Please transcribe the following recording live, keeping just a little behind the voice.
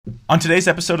On today's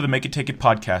episode of the Make It Take It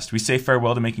podcast, we say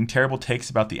farewell to making terrible takes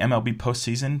about the MLB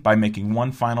postseason by making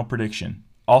one final prediction.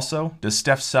 Also, does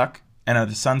Steph suck? And are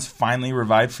the Suns finally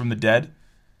revived from the dead?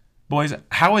 Boys,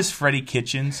 how is Freddie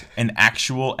Kitchens an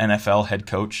actual NFL head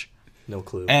coach? No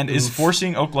clue. And is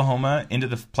forcing Oklahoma into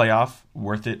the playoff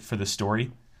worth it for the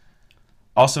story?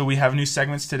 Also, we have new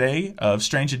segments today of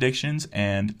strange addictions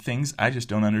and things I just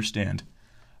don't understand.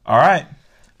 All right,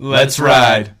 let's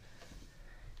ride.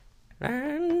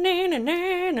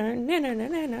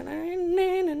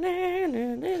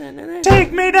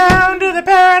 Take me down to the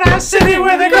paradise city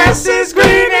where the grass is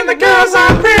green and the girls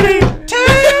are pretty.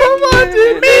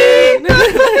 Take me,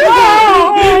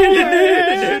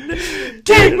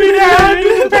 take me down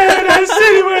to the paradise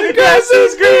city where the grass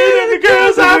is green and the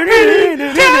girls are pretty.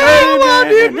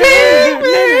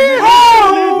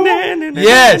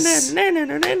 Yes,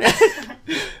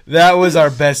 that was our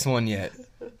best one yet.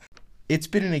 It's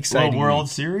been an exciting World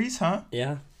week. Series, huh?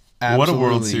 Yeah. Absolutely, What a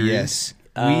World Series. Yes.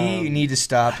 We need to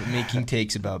stop making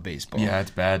takes about baseball. Yeah,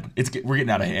 it's bad. We're getting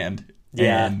out of hand.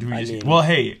 Yeah, And we I just, mean, well,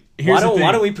 hey, here's the thing.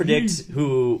 Why don't we predict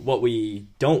what we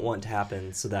don't want to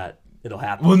happen so that it'll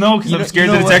happen? Well, no, because I'm scared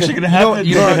that it's what? actually going to happen.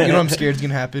 You know what I'm scared is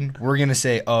going to happen? We're going to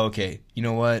say, oh, okay, you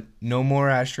know what? No more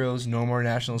Astros, no more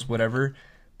Nationals, whatever.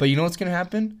 But you know what's going to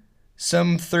happen?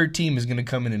 Some third team is going to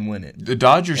come in and win it. The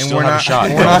Dodgers And still we're have not, a shot.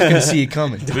 We're not going to see it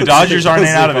coming. The Dodgers aren't in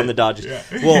out of on it. the Dodgers. Yeah.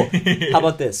 Well, how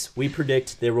about this? We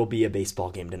predict there will be a baseball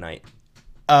game tonight.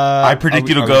 I predict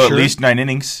it'll go at least 9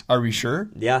 innings. Are we sure?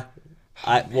 Yeah.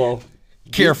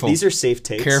 Careful. These are safe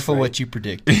takes. Careful right? what you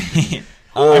predict.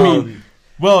 I mean,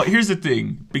 well, here's the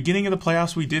thing. Beginning of the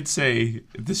playoffs, we did say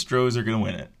the Stros are going to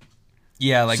win it.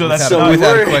 Yeah, like So without, that's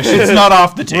without a question. It's not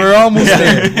off the table. We're almost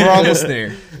there. We're almost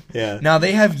there. Yeah. Now,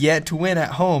 they have yet to win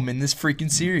at home in this freaking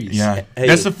series. Yeah, Hey.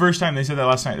 that's the first time, they said that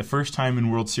last night, the first time in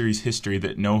World Series history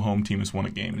that no home team has won a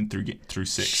game in through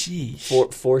 6.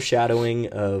 Sheesh. Foreshadowing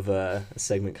of a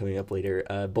segment coming up later.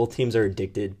 Both teams are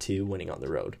addicted to winning on the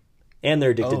road, and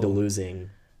they're addicted to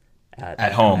losing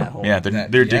At home. Yeah,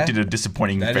 they're addicted to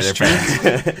disappointing That their is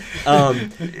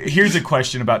fans. Here's a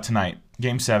question about tonight.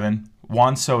 Game 7,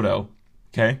 Juan Soto,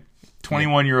 okay?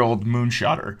 21-year-old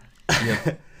moonshotter.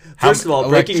 Yep. First of all,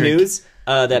 breaking electric. news,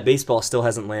 that baseball still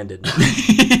hasn't landed.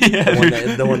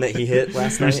 The one that he hit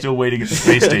last They're night. still waiting at the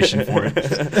space station for it.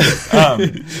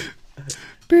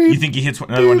 You think he hits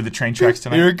another one of the train tracks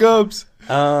tonight? Here it comes.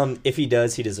 If he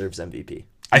does, he deserves MVP.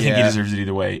 I think he Yeah. deserves it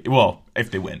either way. Well, if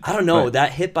they win. I don't know. But-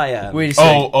 That hit by a... Wait a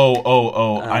second.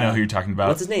 I know who you're talking about.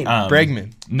 what's his name?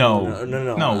 Bregman. No,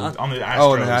 No. on the Astros.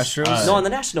 Oh, the Astros? No, on the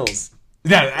Nationals.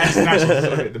 Yeah, Nationals.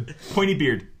 The pointy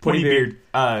beard. Pointy beard.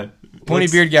 Pointy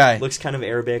beard guy. Looks kind of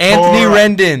Arabic. Anthony Or-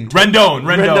 Rendon. Rendon.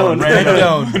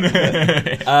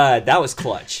 That was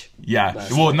clutch. Yeah.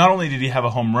 Well, not only did he have a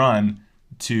home run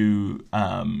to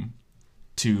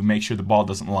make sure the ball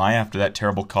doesn't lie after that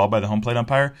terrible call by the home plate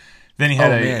umpire, then he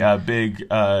had a big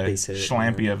Base hit.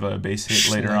 schlampy of a base hit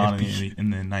later on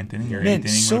in the 9th inning or 8th Man,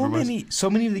 inning, whatever it was. so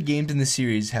many of the games in the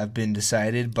series have been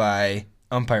decided by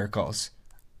umpire calls.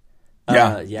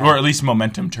 Yeah. Yeah. Or at least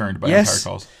momentum turned by umpire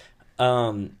calls.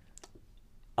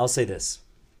 I'll say this,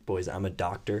 boys. I'm a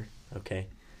doctor. Okay.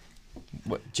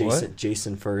 What?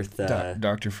 Jason Firth.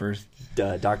 Dr. Firth.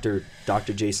 Dr.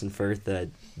 Jason Firth,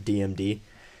 DMD.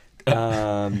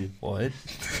 What?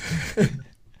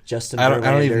 Justin I don't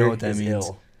even Verlander know what that is means.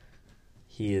 Ill.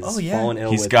 He is Oh, yeah. fallen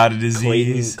ill He's with got a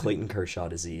disease. Clayton Kershaw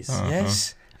disease.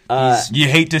 Yes. You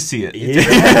hate to see it.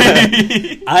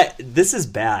 This is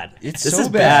bad. It's this so is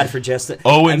bad. for Justin.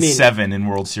 0-7 in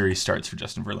World Series starts for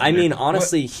Justin Verlander. I mean,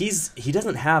 honestly, he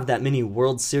doesn't have that many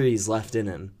World Series left in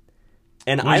him.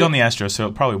 And he's on the Astros,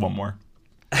 so probably one more.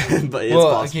 but it's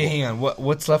Well, possible. okay, hang on.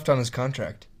 What's left on his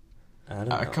contract? I don't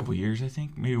know. A couple years, I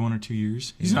think. Maybe 1 or 2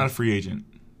 years. He's not a free agent.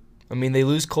 I mean, they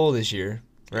lose Cole this year,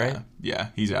 right? Yeah,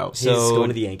 he's out. He's so- going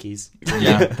to the Yankees.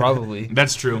 Yeah, probably.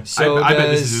 That's true. So I bet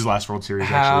this does- is his last World Series,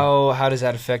 actually. How does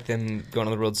that affect them going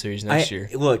to the World Series next year?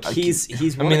 Look, he's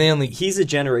I mean, he's a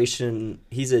generation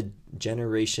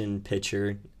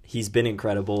pitcher. He's been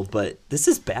incredible, but this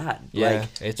is bad. Yeah, like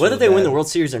it's whether really they win bad. the World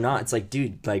Series or not, it's like,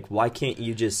 dude, like why can't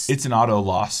you just It's an auto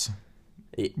loss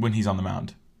when he's on the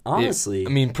mound. honestly? I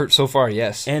mean, so far,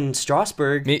 yes. and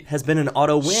Strasburg has been an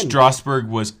auto win. Strasburg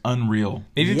was unreal.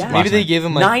 Maybe Yeah. maybe they give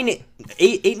him like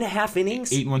 8 and a half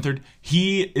innings. 8 1/3.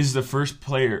 He is the first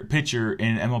pitcher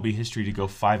in MLB history to go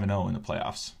 5-0 in the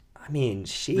playoffs. I mean,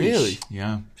 sheesh. Really?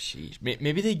 Yeah. Sheesh.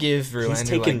 Maybe they give Verlander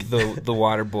taken- like the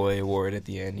Water Boy award at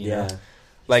the end. You Yeah. know?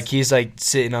 Like he's like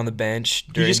sitting on the bench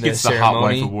He during just the gets the ceremony. Hot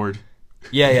Wife Award.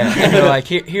 Yeah. And they're like,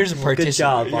 here's a Good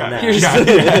job on that.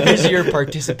 Here's your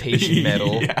participation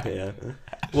medal. Yeah. Yeah.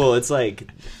 Well, it's like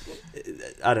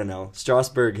I don't know.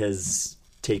 Strasburg has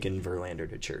taken Verlander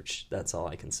to church. That's all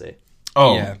I can say.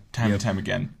 Oh, Yeah. time Yep. and time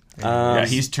again. Um, Yeah,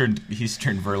 he's turned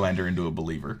Verlander into a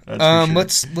believer. That's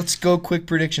for sure. Let's go quick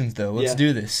predictions though. Let's Yeah.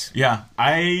 do this. Yeah,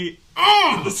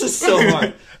 This is so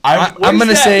hard. I'm Where's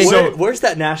gonna that- say- where's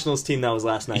that Nationals team that was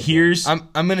last night? here's I'm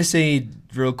gonna say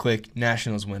real quick,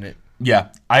 Nationals win it. yeah.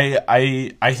 I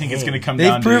think it's Dang. going to come They've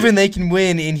down proven to they can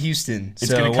win in Houston. it's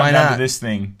So going to why come down not? to this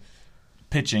thing,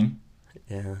 pitching.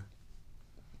 Yeah.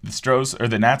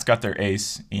 The Nats got their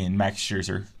ace in Max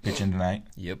Scherzer pitching tonight.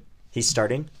 Yep. He's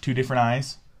starting. 2 different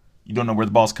eyes. You don't know where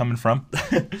the ball's coming from.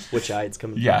 Which eye it's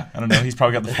coming Yeah, I don't know. He's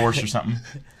probably got the force or something.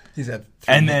 He's at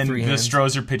And then three the hands.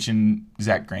 Stros are pitching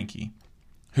Zach Greinke,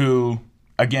 who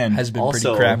again Has been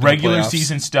Also, pretty crap. in the regular playoffs.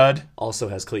 season stud, from? Also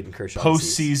has Clayton Kershaw.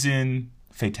 disease. postseason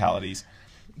fatalities.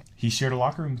 He shared a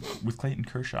locker room with Clayton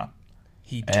Kershaw,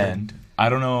 He and I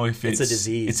don't know if It's a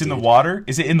disease, It's in the dude. water.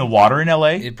 Is it in the water in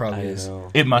LA? it probably I is. know.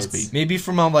 It must It's- be. Maybe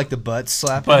from all like the butt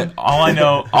slapping. But all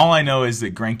I know is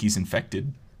that Greinke's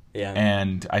infected, Yeah.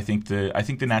 and I think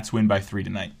the Nats win by 3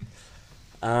 tonight.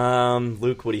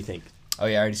 Luke, what do you think? Oh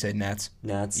yeah, I already said Nats.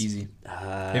 Nats. Easy.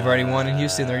 They've already won in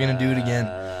Houston. They're gonna do it again.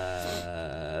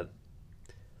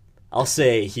 I'll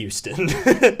say Houston.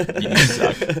 You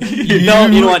suck. No,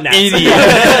 you know what, Nats. idiot.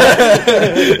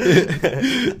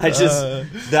 I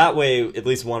just that way at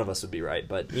least one of us would be right.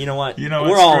 But you know what? You know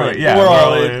what? we're all Screw in. it. Yeah, we're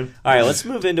all all in. in. All right, let's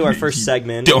move into our first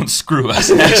segment. Don't screw us.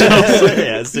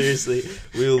 Yeah, seriously,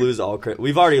 we will lose all credit.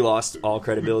 We've already lost all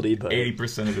credibility, but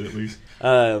 80% of it at least.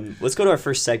 let's go to our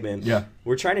first segment. Yeah.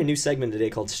 We're trying a new segment today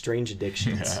called Strange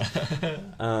Addictions.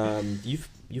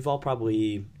 You've all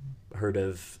probably heard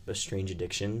of a strange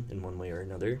addiction in one way or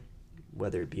another,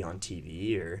 whether it be on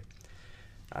TV or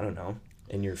I don't know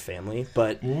in your family.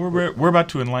 But We're about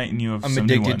to enlighten you of I'm some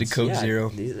new addicted to ones. Coke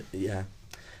Zero. Yeah.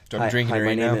 Start drinking it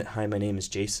right now. Hi, my name is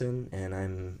Jason, and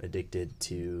I'm addicted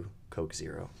to Coke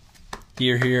Zero.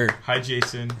 Here, here. Hi,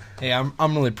 Jason. Hey, I'm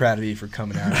really proud of you for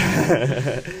coming out.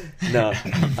 No.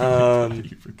 Who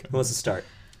wants to start?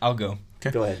 I'll go.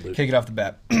 Go ahead, Luke. Kick it off the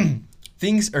bat.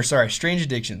 Strange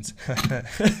addictions.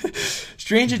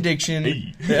 Strange addiction.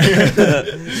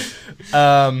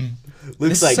 Luke's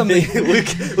This is like something-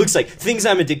 Luke's like things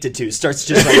I'm addicted to. Starts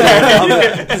just like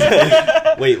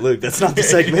wait, Luke, that's not the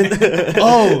segment.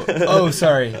 Oh,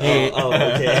 sorry. Hey,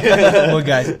 okay. well,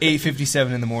 guys,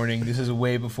 8:57 in the morning. This is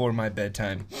way before my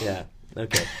bedtime. Yeah.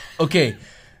 Okay. Okay.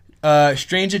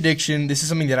 Strange addiction. This is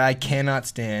something that I cannot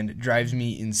stand. It drives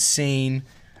me insane.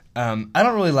 I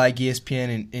don't really like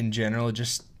ESPN in general.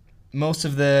 Just most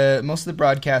of the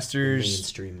broadcasters.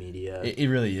 Mainstream media. It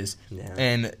really is. Yeah.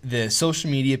 And the social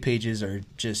media pages are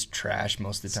just trash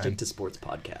most of the time. Stick to sports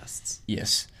podcasts.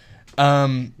 Yes.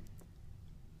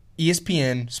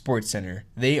 ESPN SportsCenter,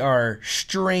 they are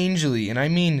strangely, and I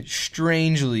mean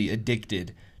strangely,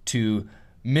 addicted to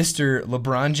Mr.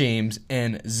 LeBron James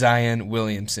and Zion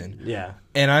Williamson. Yeah.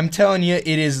 And I'm telling you, it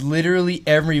is literally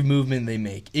every movement they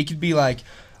make. It could be like,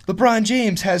 LeBron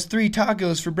James has 3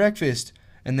 tacos for breakfast,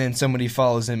 and then somebody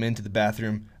follows him into the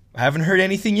bathroom. I haven't heard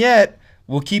anything yet.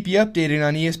 We'll keep you updated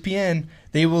on ESPN.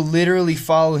 They will literally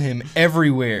follow him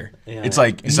everywhere. Yeah. It's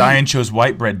like Zion chose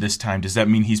white bread this time. Does that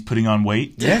mean he's putting on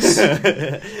weight? Yes.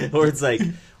 or it's like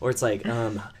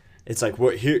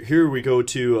what here we go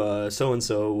to so and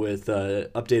so with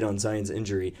update on Zion's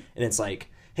injury, and it's like,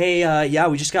 hey, yeah,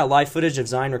 we just got live footage of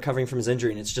Zion recovering from his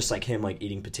injury, and it's just like him like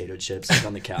eating potato chips like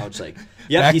on the couch, like,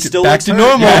 yeah, Back he to- still back looks to hurt.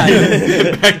 normal.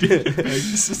 Yeah.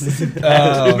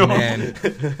 Oh man,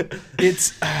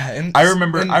 it's. And, I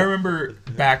remember. and- I remember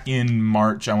back in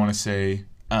March. I want to say,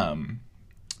 or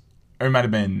it might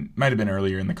have been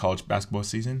earlier in the college basketball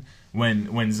season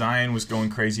when Zion was going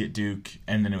crazy at Duke,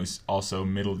 and then it was also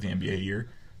middle of the NBA year.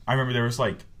 I remember there was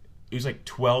like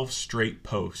 12 straight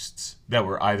posts that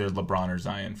were either LeBron or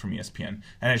Zion from ESPN,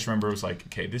 and I just remember it was like,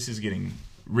 okay, this is getting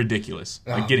ridiculous,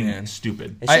 like Oh, getting man.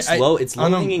 stupid. It's just low. It's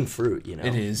on a- low hanging fruit, you know.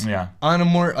 It is. Yeah. On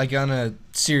a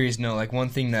serious note, like one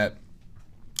thing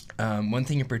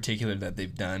in particular that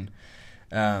they've done,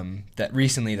 that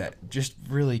recently that just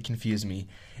really confused me.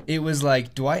 It was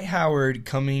like Dwight Howard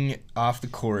coming off the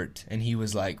court, and he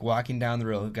was like walking down the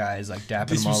road, guys, like dapping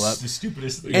This them all was up. the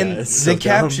stupidest thing. And Yeah, it's so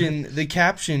the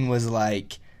caption was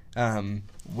like,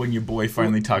 when your boy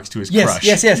finally talks to his yes, crush.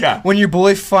 yes. Yeah. When your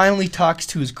boy finally talks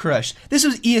to his crush. This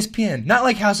was ESPN, not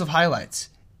like House of Highlights.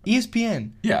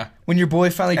 ESPN. Yeah. When your boy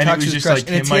finally And it talks was to his just crush, like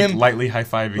and him it's like him lightly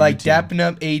high-fiving like the team. dapping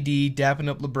up AD, dapping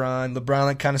up LeBron. LeBron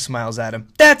like kind of smiles at him.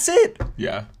 That's it.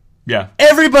 Yeah. Yeah.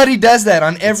 Everybody does that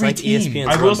on every It's like team. ESPN's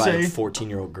I run will by say-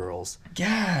 14-year-old girls.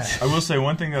 Yeah. I will say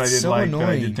one thing that I did So like that I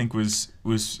annoying. did think was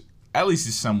at least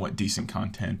somewhat decent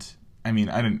content I mean,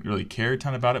 I didn't really care a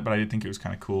ton about it, but I did think it was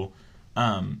kind of cool.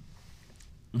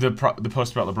 The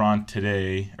post about LeBron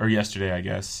today, or yesterday, I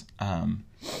guess,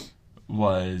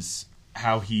 was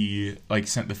how he like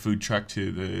sent the food truck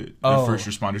to the first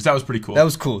responders. That was pretty cool. That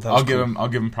was cool. I'll give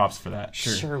him props for that.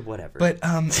 Sure, whatever. But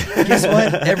guess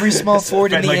what? Every small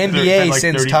forward in the NBA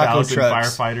sends taco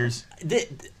trucks. Firefighters.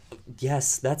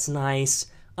 Yes, that's nice.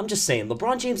 I'm just saying,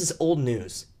 LeBron James is old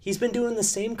news. He's been doing the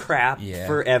same crap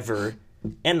forever.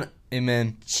 And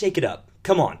amen. Shake it up.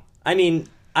 Come on. I mean,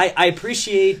 I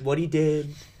appreciate what he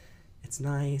did. It's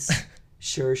nice.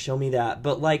 Sure, show me that.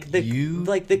 But like the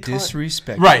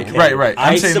disrespect. Right.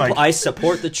 I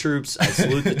support the troops. I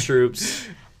salute the troops.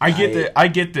 I get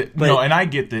that. No, and I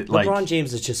get that. LeBron like,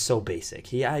 James is just so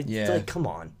basic. Like, come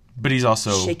on. But he's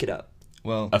also shake it up.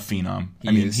 Well, a phenom.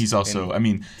 He's also.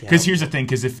 Because here's the thing.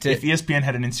 Because if ESPN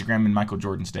had an Instagram in Michael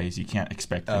Jordan's days, you can't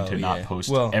expect them to not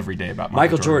post every day about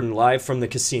Michael Jordan live from the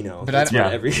casino. But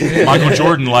Michael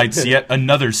Jordan lights yet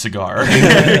another cigar.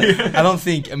 I don't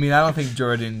think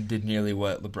Jordan did nearly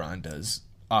what LeBron does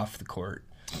off the court.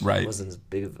 Right. It wasn't as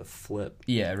big of a flip.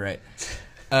 Yeah. Right.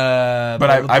 But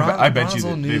I bet you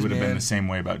that they would have been the same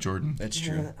way about Jordan. That's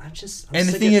true. I'm and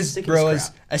the thing is, bro,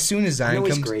 as soon as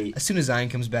Zion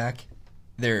comes back.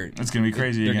 It's gonna be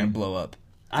crazy. They're again. gonna blow up.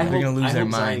 They're gonna lose their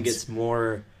minds.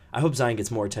 I hope Zion gets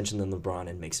more attention than LeBron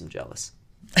and makes him jealous.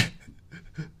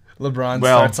 LeBron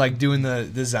starts like doing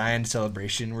the Zion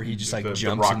celebration where he just like jumps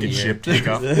the rocket in the ship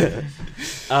takeoff.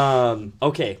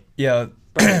 Okay. Yeah.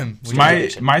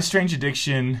 my strange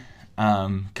addiction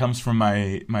comes from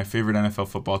my favorite NFL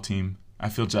football team. I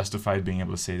feel justified being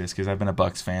able to say this because I've been a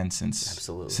Bucs fan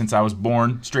since I was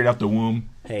born, straight out the womb.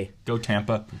 Hey, go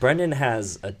Tampa! Brendan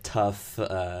has a tough.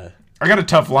 I got a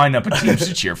tough lineup of teams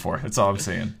to cheer for. That's all I'm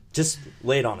saying. Just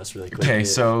lay it on us really quick. Okay,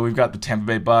 so we've got the Tampa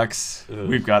Bay Bucks.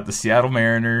 We've got the Seattle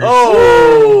Mariners.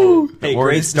 Oh, hey,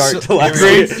 great start to last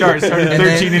year. Great start. Started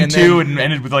 13-2 and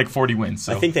ended with like 40 wins.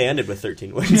 So. I think they ended with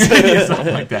 13 wins.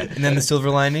 Something like that. And then the silver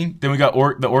lining. Then we got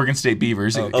the Oregon State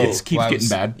Beavers. It keeps getting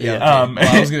bad. Yeah.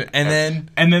 Okay.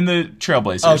 And then the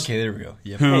Trailblazers. Okay, there we go.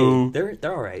 Yep. Who they're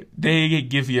all right. They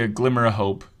give you a glimmer of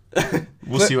hope.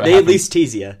 We'll see what they happens. At least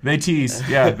tease you. They tease.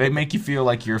 Yeah, they make you feel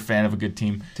like you're a fan of a good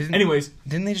team.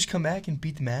 Didn't they just come back and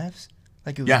beat the Mavs?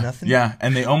 Like it was nothing? Yeah,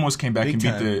 and they almost came back and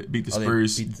beat the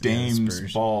Spurs. Dame's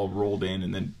Spurs. Ball rolled in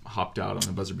and then hopped out on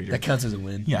the buzzer beater. That counts as a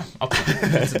win. Yeah.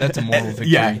 That's a moral victory.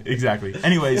 Yeah, exactly.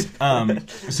 Anyways,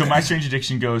 so my strange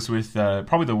addiction goes with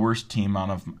probably the worst team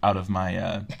out of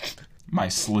my my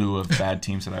slew of bad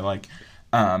teams that I like.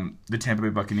 The Tampa Bay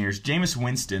Buccaneers. Jameis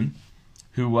Winston,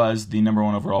 who was the number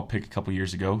 1 overall pick a couple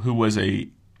years ago, who was a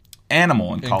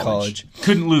animal in college.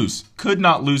 Could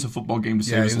not lose a football game to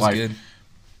save his life. Good.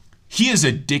 He is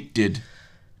addicted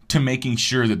to making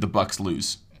sure that the Bucs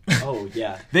lose. Oh,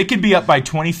 yeah. They could be up by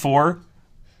 24,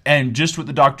 and just what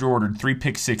the doctor ordered, 3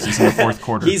 pick sixes in the fourth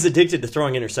quarter. He's addicted to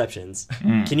throwing interceptions.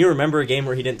 Can you remember a game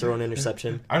where he didn't throw an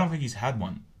interception? I don't think he's had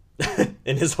one.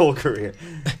 In his whole career.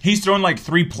 He's thrown like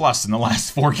 3+ in the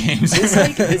last 4 games.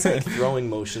 His throwing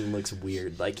motion looks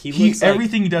weird. Like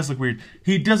everything he does look weird.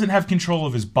 He doesn't have control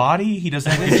of his body. He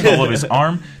doesn't have control of his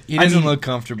arm. He doesn't look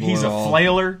comfortable. He's at a all.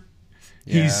 flailer.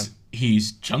 Yeah.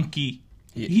 He's junky.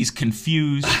 He's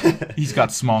confused. He's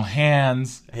got small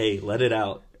hands. Hey, let it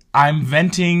out. I'm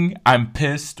venting. I'm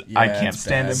pissed. Yeah, I can't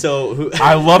stand him. So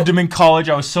I loved him in college.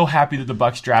 I was so happy that the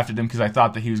Bucs drafted him because I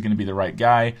thought that he was going to be the right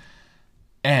guy.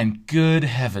 And good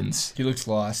heavens, he looks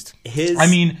lost.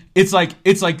 It's like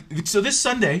so this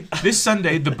Sunday,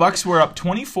 the Bucs were up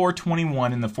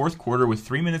 24-21 in the fourth quarter with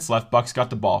 3 minutes left. Bucs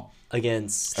got the ball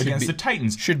against the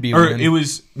Titans. Should be, or it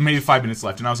was maybe 5 minutes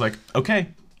left, and I was like, okay,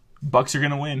 Bucs are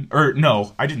gonna win. Or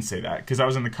no, I didn't say that because I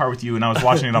was in the car with you and I was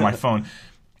watching it on my phone,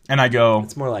 and I go,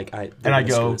 it's more like you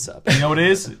know what it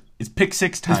is? It's pick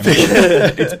 6 time.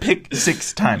 It's pick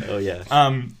 6 time. Oh yeah.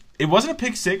 It wasn't a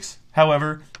pick 6,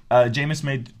 however. Jameis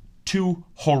made 2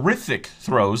 horrific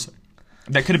throws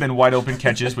that could have been wide open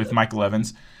catches with Michael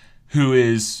Evans, who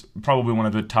is probably one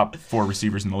of the top 4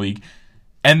 receivers in the league,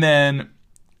 and then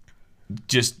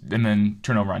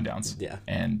turnover on downs. Yeah.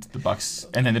 And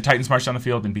then the Titans marched down the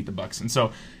field and beat the Bucs. And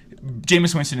so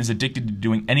Jameis Winston is addicted to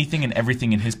doing anything and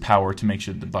everything in his power to make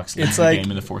sure that the Bucs lose the game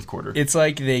in the fourth quarter. It's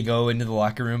like they go into the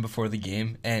locker room before the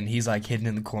game, and he's like hidden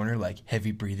in the corner, like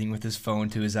heavy breathing with his phone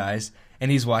to his eyes,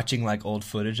 and he's watching like old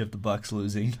footage of the Bucs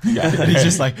losing. Yeah. And he's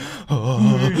just like,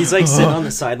 he's like sitting on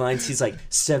the sidelines. He's like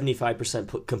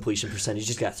 75% completion percentage.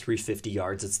 He's got 350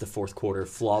 yards. It's the fourth quarter.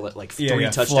 Flawless, like 3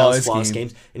 touchdowns, flawless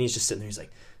games. And he's just sitting there. He's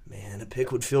like, Man, a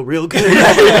pick would feel real good.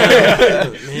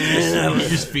 Man, He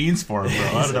just fiends for him,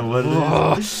 bro. I don't know what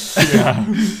it is. Yeah.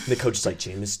 the coach is like,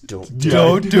 Jameis, don't.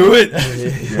 Don't do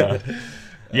it.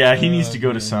 Yeah, he needs to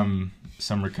go to some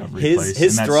recovery place.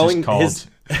 His and that's throwing- just called his-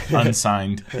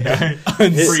 unsigned. Unsigned.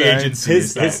 Free agency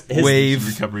His- is that his- Wave.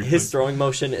 recovery His place. throwing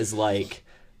motion is like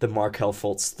the Markelle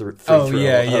Fultz free Oh, throw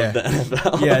yeah, of yeah. the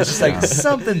NFL. Yeah, it's just like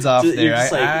something's off You're there.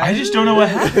 just like, I just don't know what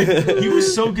happened. He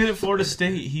was so good at Florida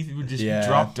State. He would just Yeah.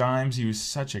 drop dimes. He was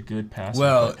such a good passer.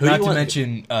 Well, Who do not you to want-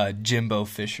 mention Jimbo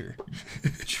Fisher.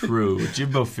 true.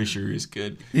 Jimbo Fisher is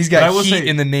good. He's But I got will heat say-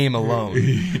 in the name alone.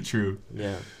 True.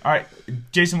 yeah. All right,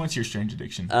 Jason, what's your strange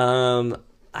addiction?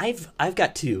 I've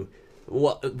got two.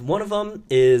 One of them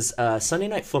is Sunday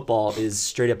Night Football is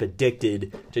straight up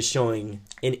addicted to showing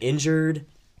an injured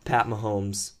Pat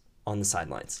Mahomes on the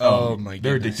sidelines. Oh my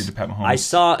They're goodness. addicted to Pat Mahomes. I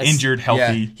saw a- injured, healthy.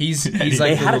 Yeah, he's They like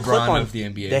the had a clip LeBron on of the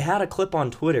NBA. They had a clip on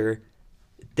Twitter.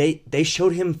 They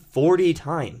showed him 40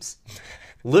 times,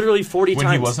 literally 40 when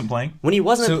times he wasn't playing. When he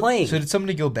wasn't so, playing. so did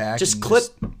somebody go back? Just and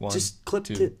clip- one, just clip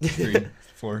two, to- 3,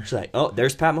 4. It's like, oh,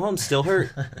 there's Pat Mahomes, still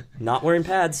hurt, not wearing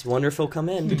pads. Wonder if he'll come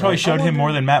in. They probably Like, showed I him wonder-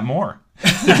 more than Matt Moore.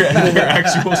 their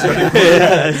actual starting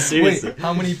Yeah, seriously. Wait,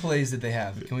 how many plays did they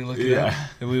have? Can we look it Yeah.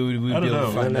 up? We would be I don't able to know.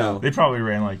 find I don't know. out. They probably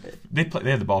ran like they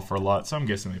had the ball for a lot, so I'm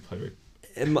guessing they played.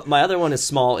 And my other one is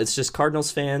small. It's just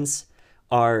Cardinals fans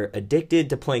are addicted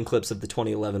to playing clips of the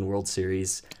 2011 World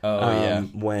Series. Oh, yeah.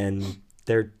 When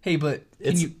they're Hey, but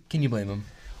It's- can you blame him?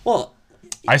 well,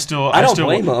 I don't still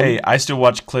blame 'em. Hey, I still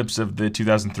watch clips of the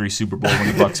 2003 Super Bowl when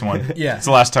the Bucks won. Yeah. It's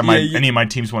the last time Yeah, any of my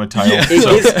teams won a title. Yeah. it,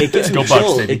 So, it gives go me Bucks,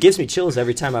 chills. baby. It gives me chills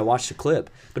every time I watch the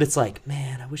clip. But it's like,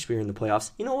 man, I wish we were in the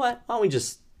playoffs. You know what? Why don't we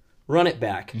just run it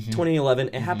back? 2011.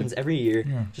 It happens every year.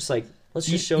 Yeah. Just like let's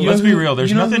just show. you Let's know be who- real.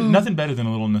 There's you know nothing better than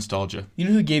a little nostalgia. You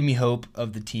know who gave me hope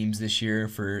of the teams this year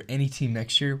for any team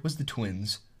next year was the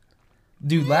Twins.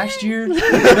 Dude, last year, no.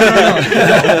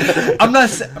 I'm not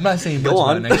saying much Go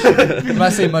about on. next year. I'm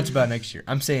not saying much about next year.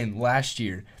 I'm saying last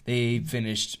year they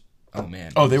finished. Oh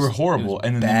man. Oh, they were it horrible, was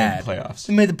and then bad. they made the playoffs.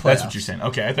 They made the playoffs. That's what you're saying.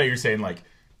 Okay, I thought you were saying like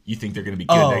you think they're going to be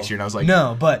good next year, and I was like,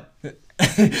 no, but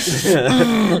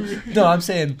no, I'm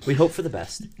saying We hope for the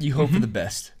best. you hope for the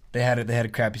best. They had a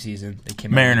crappy season. They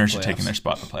came. Mariners out are in the taking their playoffs.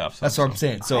 spot in the playoffs. That's what I'm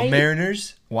saying. So I-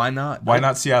 Mariners, why not? Why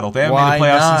not Seattle? They haven't Why made the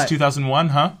playoffs not? since 2001,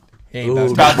 huh? Hey, Ooh.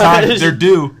 that's About time. They're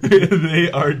due.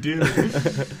 They are due.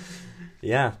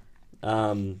 Yeah.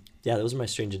 Yeah, those are my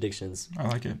strange addictions. I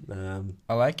like it.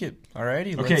 I like it.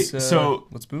 Alrighty. Okay, so-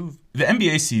 let's move. The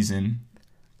NBA season,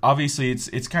 obviously,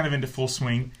 it's kind of into full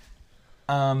swing.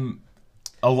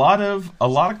 A lot of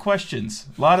questions,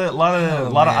 a lot of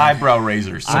man. eyebrow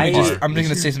raisers. So I- far. I'm just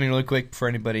gonna say something really quick before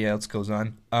anybody else goes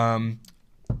on.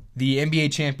 The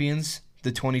NBA champions,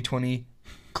 the 2020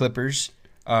 Clippers,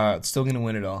 still gonna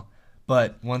win it all.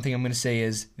 But one thing I'm gonna say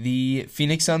is the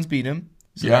Phoenix Suns beat them,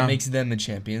 so Yeah. that makes them the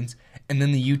champions. And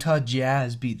then the Utah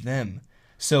Jazz beat them,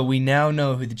 so we now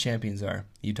know who the champions are.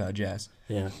 Utah Jazz.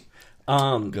 Yeah.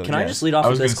 Can I Jazz. just lead off I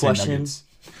with was this going to say question? Nuggets.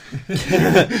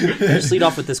 Just lead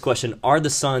off with this question: are the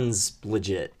Suns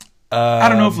legit? I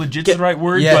don't know if legit's the right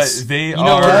word, yes. but they You know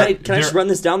are. what? Can I just run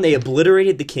this down? They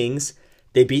obliterated the Kings.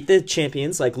 They beat the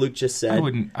champions, like Luke just said.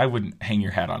 I wouldn't hang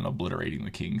your hat on obliterating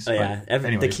the Kings. Oh yeah, but the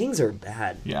anyways. Kings are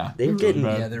bad. Yeah, they're they're getting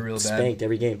really bad. Yeah, they're real bad. spanked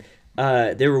every game.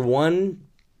 They were one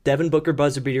Devin Booker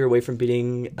buzzer beater away from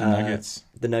beating Nuggets.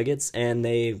 the Nuggets, and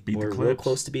they Beat the were real Clips.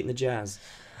 close to beating the Jazz.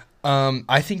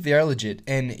 I think they are legit,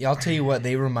 and I'll tell you what,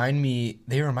 they remind me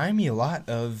a lot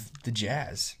of the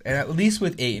Jazz, and at least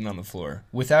with Ayton on the floor.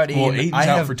 Without Ayton, Well, Aiden's I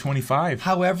out have. for 25.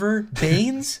 However,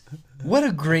 Baines, what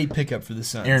a great pickup for the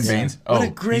Suns. Aaron Yeah. Baines. What Oh, a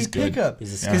great he's good. pickup!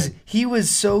 He's a Because stud. he was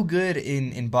so good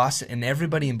in Boston, and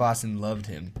everybody in Boston loved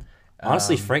him.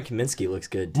 Honestly, Frank Kaminsky looks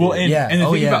good. Too. Well, and Yeah. the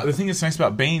Oh, thing yeah. the thing that's nice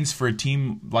about Baines for a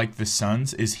team like the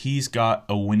Suns is he's got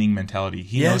a winning mentality.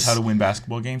 He knows Yes. how to win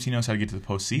basketball games. He knows how to get to the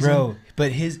postseason. Bro,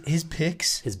 but his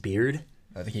picks. his beard.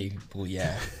 Okay, well,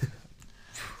 yeah.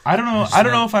 I don't know. I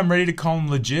don't know if I'm ready to call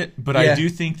them legit, but I Yeah. do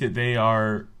think that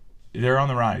they're on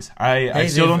the rise. I Hey,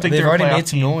 still don't think they've they're a already playoff made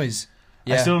some team. noise.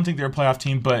 Yeah. I still don't think they're a playoff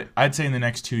team, but I'd say in the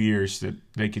next 2 years that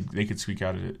they could squeak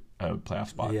out a playoff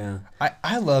spot. Yeah.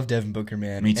 I love Devin Booker,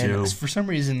 man. Me And too. for some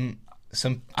reason, I'd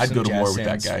some go to Jazz war with that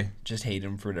fans guy. Just hate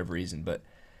him for whatever reason, but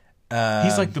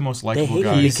He's like the most They likable hate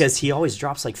guy. him because he always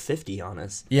drops like 50 on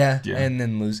us. yeah, Yeah. and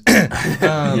then lose.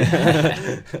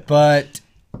 But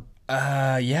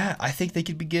yeah, I think they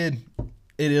could be good.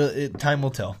 Time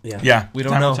will tell. Yeah. Yeah, We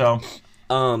don't time will know. tell.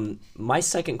 My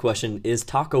second question is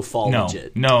Taco Fall No,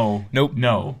 legit? no, Nope.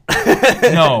 no,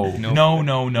 no, no,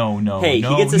 no, no, no. Hey, he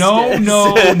no, gets a no,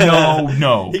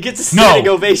 no. He gets a No, standing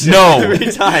ovation no.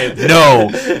 every time. No,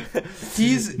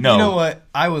 He's No. You know what?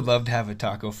 I would love to have a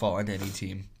Taco Fall on any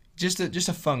team. Just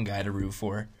a fun guy to root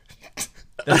for.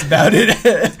 That's about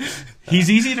it. he's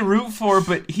easy to root for,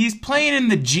 but he's playing in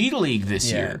the G League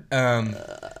this year.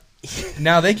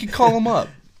 Now they could call him up.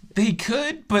 They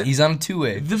could, but He's on a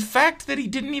 2-way. the fact that he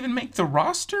didn't even make the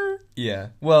roster, Yeah.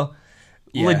 Well,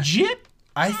 yeah. legit.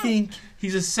 I think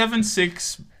He's a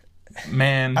 7'6"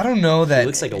 man. I don't know that He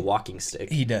looks like a walking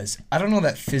stick. he does. I don't know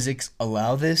that physics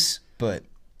allow this, but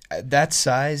at that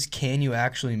size, can you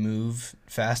actually move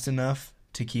fast enough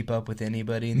to keep up with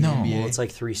anybody in the No. NBA? Well, it's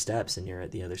like 3 steps and you're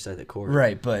at the other side of the court.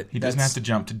 right, but He doesn't have to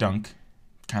jump to dunk.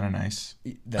 Kind of nice.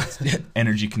 That's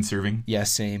Energy conserving. yeah,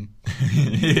 same.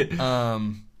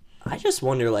 I just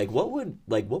wonder, what would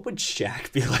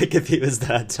Shaq be like if he was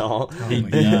that tall? Oh He'd my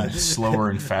be God. slower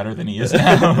and fatter than he is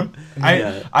now.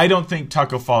 Yeah. I don't think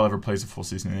Taco Fall ever plays a full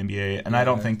season in the NBA, and I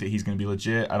don't think that he's going to be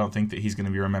legit. I don't think that he's going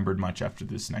to be remembered much after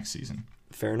this next season.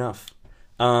 Fair enough.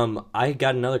 I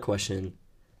got another question.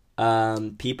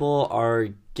 People are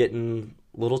getting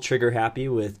a little trigger happy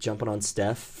with jumping on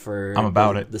Steph for I'm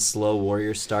about it. the slow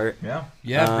Warrior start. Yeah.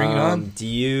 Yeah, bring it on. Do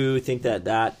you think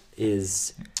that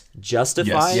is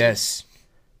justified? Yes.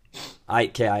 I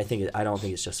don't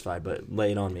think it's justified, but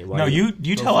lay it on me. Why No, do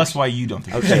you tell us why you don't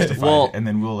think it's Okay, justified, well- and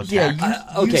then we'll attack.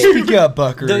 Yeah, you okay. speak up,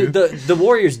 Buckaroo. the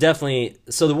Warriors definitely.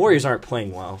 So the Warriors aren't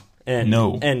playing well, and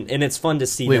No. and it's fun to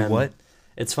see Wait, them. what?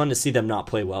 It's fun to see them not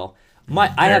play well.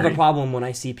 I have a Very. problem when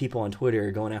I see people on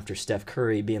Twitter going after Steph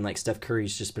Curry, being like Steph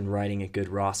Curry's just been riding a good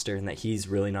roster and that he's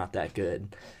really not that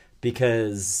good.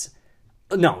 Because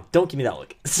no, don't give me that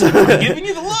look. I'm giving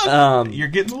you the look. You're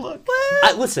getting the look.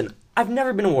 Listen, I've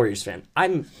never been a Warriors fan.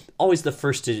 I'm always the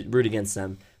first to root against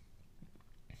them.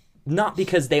 Not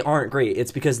because they aren't great.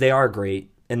 It's because they are great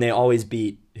and they always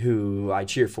beat who I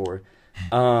cheer for.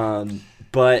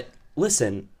 But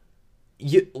listen,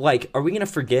 are we gonna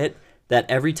forget that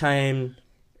every time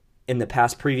in the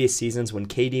past previous seasons when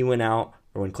KD went out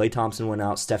or when Klay Thompson went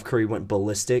out, Steph Curry went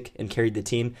ballistic and carried the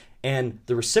team, and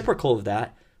the reciprocal of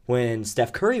that, when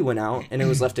Steph Curry went out and it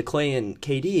was left to Klay and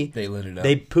KD, They lit it up.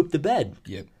 They pooped the bed.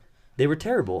 Yep. They were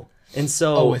terrible. And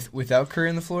so Without Curry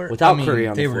on the floor? Without Curry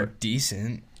on the they floor. were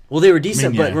decent. well, they were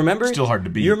decent, yeah, but remember, still hard to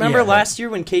beat. You remember Yeah, last year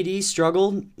when KD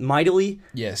struggled mightily,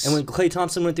 Yes. and when Klay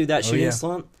Thompson went through that shooting yeah.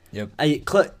 slump. Yep.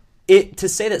 To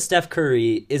say that Steph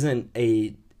Curry isn't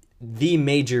the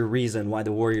major reason why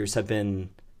the Warriors have been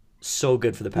so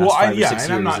good for the past 5 or 6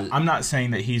 and years. I'm not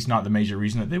saying that he's not the major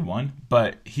reason that they won,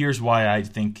 but here's why I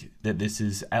think that this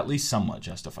is at least somewhat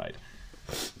justified.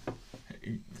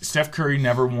 Steph Curry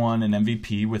never won an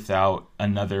MVP without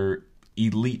another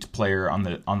elite player on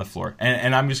the floor,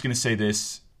 and I'm just going to say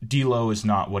this: D'Lo is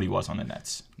not what he was on the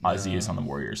Nets as he is on the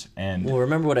Warriors, and Well,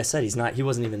 remember what I said. He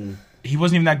wasn't even. he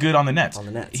wasn't even that good on the Nets. On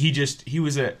the Nets. He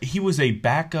was a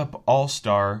backup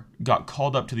All-Star, got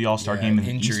called up to the All-Star game in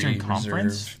the injury Eastern Conference.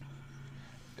 reserve.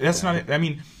 That's not. I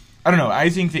mean, I don't know. I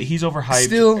think that he's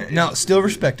overhyped. Still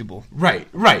respectable. Right.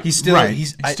 He's still right.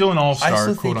 he's still an I all-star,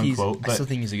 still quote think unquote. I still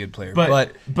think he's a good player,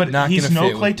 but not he's gonna no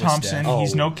fit Klay with Thompson. Steph.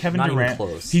 He's no Kevin not even Durant.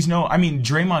 close. He's no. I mean,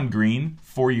 Draymond Green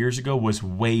 4 years ago was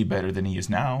way better than he is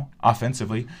now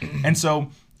offensively. And so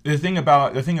the thing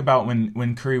about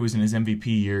when Curry was in his MVP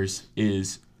years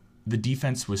is the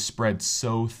defense was spread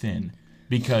so thin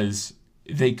because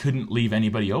they couldn't leave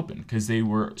anybody open because they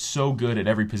were so good at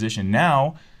every position.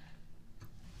 Now,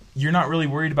 you're not really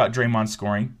worried about Draymond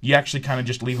scoring. You actually kind of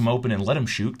just leave him open and let him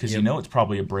shoot because you know it's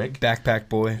probably a brick. Backpack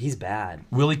boy. He's bad.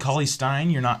 Willie Cauley-Stein,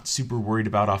 you're not super worried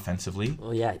about offensively.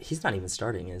 Well, yeah, he's not even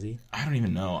starting, is he? I don't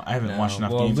even know. I haven't watched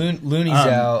enough Well, games. Looney's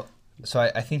out, so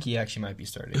I think he actually might be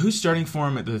starting. Who's starting for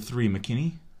him at the 3?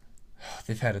 McKinney?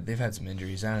 They've had some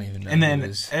injuries. I don't even know. And who then, it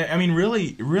is. I mean,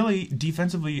 really,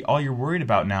 defensively, all you're worried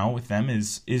about now with them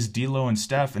is D'Lo and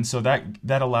Steph, and so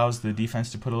that allows the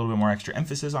defense to put a little bit more extra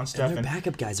emphasis on Steph. And their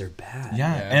backup guys are bad.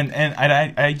 Yeah, Yeah. and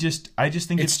I just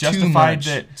think it's too justified much.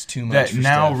 that It's too much that for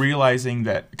now Steph. realizing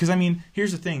that, because I mean,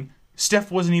 here's the thing: Steph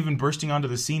wasn't even bursting onto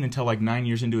the scene until like 9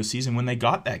 years into a season when they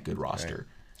got that good roster,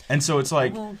 and so it's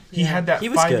like Well, he yeah. had that He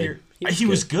was 5 good. year. He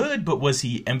was good, but was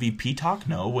he MVP talk?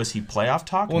 No. Was he playoff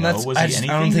talk? well, no. that's Was he I anything?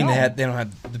 don't think no. they don't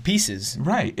have the pieces.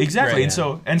 Right, exactly.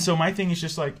 Right. And so my thing is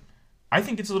just like, I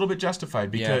think it's a little bit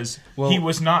justified because Well- he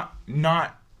was not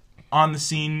on the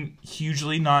scene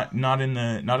hugely, not in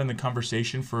the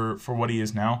conversation for what he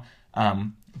is now.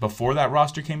 Before that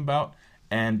roster came about,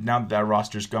 And now that that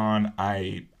roster's gone,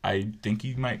 I think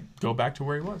he might go back to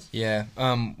where he was. Yeah.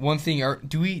 One thing,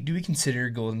 do we consider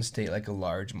Golden State like a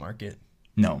large market?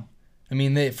 No. I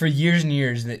mean, for years and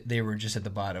years, they were just at the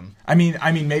bottom. I mean,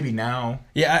 maybe now.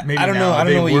 Yeah, Maybe I don't now. know. I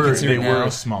don't know what you consider They now. were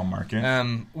a small market.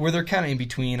 Where they're kind of in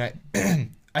between.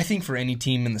 I think for any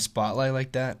team in the spotlight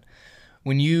like that,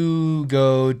 when you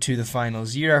go to the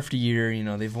finals year after year,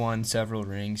 they've won several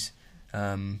rings.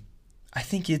 I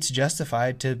think it's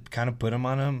justified to kind of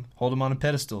hold them on a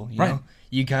pedestal. You know,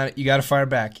 you got to fire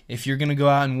back. If you're gonna go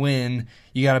out and win,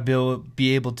 you got to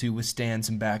be able to withstand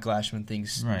some backlash when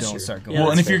things don't start going.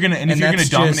 Well, and if fair. you're gonna that's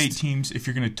dominate just- teams, if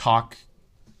you're gonna talk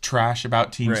trash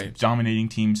about teams dominating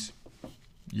teams,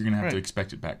 you're gonna have to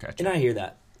expect it back at you. And I hear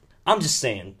that. I'm just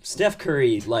saying, Steph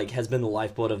Curry has been the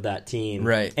lifeblood of that team,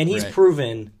 Right, And he's right.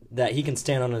 proven that he can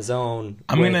stand on his own.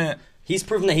 He's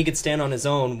proven that he could stand on his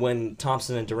own when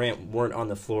Thompson and Durant weren't on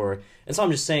the floor. And so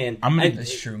I'm just saying,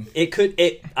 That's true.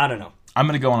 I don't know. I'm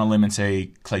gonna go on a limb and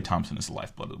say Klay Thompson is the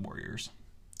lifeblood of the Warriors.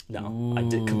 No, I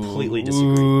did completely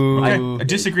disagree. Okay, I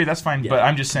disagree. That's fine, but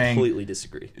I'm just saying Completely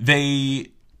disagree.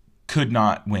 they could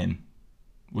not win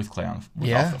with Klay off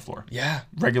the floor. Yeah.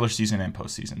 Regular season and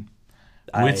postseason.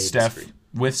 I With Steph, disagree.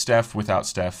 without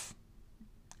Steph,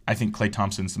 I think Klay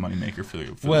Thompson's the moneymaker for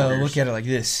the Well, Warriors. look at it like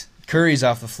this: Curry's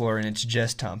off the floor, and it's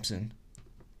just Thompson.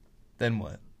 Then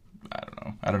what?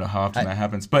 I don't know how often that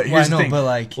happens, but here's the thing.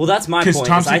 But Well, that's my 'Cause point.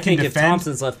 Thompson I can think if defend-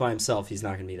 Thompson's left by himself, he's not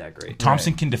going to be that great.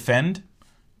 Thompson can defend.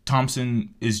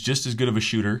 Thompson is just as good of a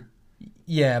shooter.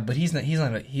 yeah, but he He's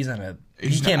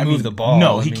can't not- move the ball.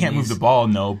 No, I he mean, can't move the ball.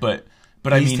 No, but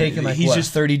I he's mean, taken he's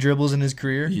just 30 dribbles in his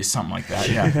career. yeah, something like that.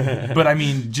 Yeah, but I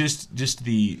mean, just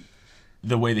the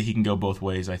way that he can go both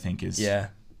ways, I think is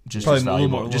just Probably as a little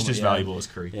valuable, more- just as yeah. valuable as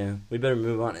Curry. Yeah, we better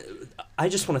move on. I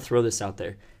just want to throw this out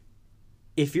there.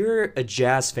 If you're a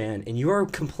Jazz fan and you are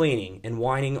complaining and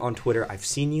whining on Twitter, I've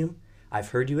seen you. I've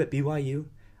heard you at BYU.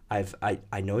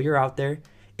 I know you're out there.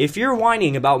 If you're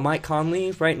whining about Mike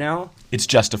Conley right now, It's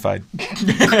justified.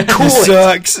 cool it.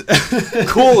 Sucks.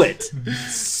 Cool it.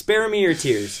 Spare me your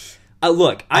tears.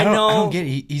 Look, I know I don't get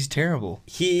it. He's terrible.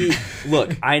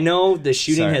 I know the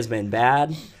shooting Sorry. has been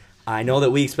bad. I know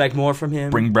that we expect more from him.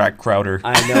 Bring back Crowder.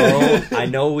 I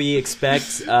know we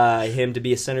expect him to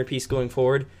be a centerpiece going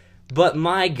forward. But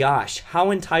my gosh,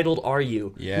 how entitled are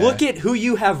you? Yeah. Look at who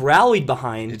you have rallied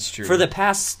behind It's true. for the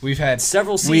past We've had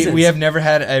several seasons. We have never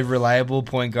had a reliable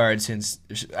point guard since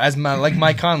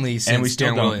Mike Conley since And we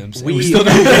still Darren don't. Williams. We, still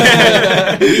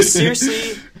don't.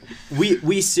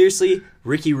 we seriously,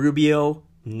 Ricky Rubio,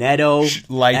 Neto,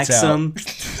 Lights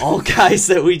Exum, all guys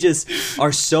that we just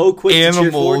are so quick to cheer for.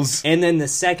 Animals. And then the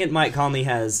second Mike Conley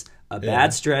has a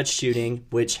bad stretch shooting,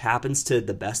 which happens to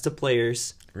the best of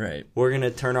players, Right. we're going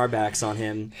to turn our backs on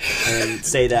him and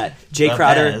say that Jay The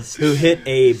Crowder, best. who hit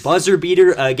a buzzer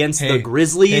beater against the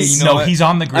Grizzlies, hey, you know No, what? he's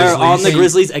on the or Grizzlies. on the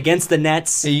Grizzlies against the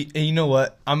Nets. Hey, you know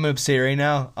what? I'm going to say right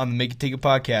now on the Make It Take It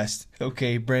podcast.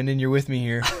 Okay, Brendan, you're with me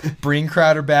here. Bring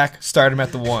Crowder back. Start him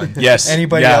at the 1. Yes.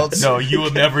 Anybody Yeah. else? No, you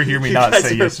will never hear me You not guys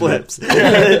say are yes to that.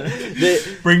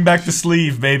 flips. Bring back the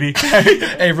sleeve, baby.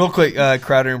 Hey, real quick,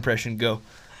 Crowder impression, go.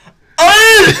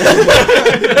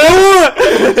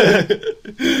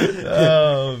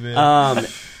 Oh, man.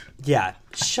 Yeah,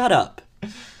 shut up.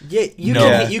 Yeah, you No,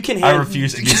 can I handle.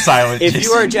 refuse to be silent. If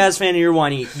you are a Jazz fan and you're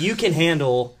whiny, you can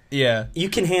handle Yeah.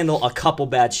 a couple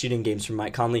bad shooting games from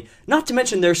Mike Conley. Not to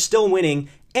mention they're still winning,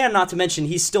 and not to mention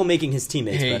he's still making his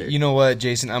teammates Hey, better. you know what,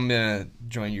 Jason? I'm going to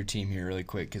join your team here really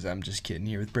quick because I'm just kidding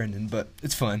here with Brendan, but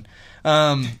it's fun.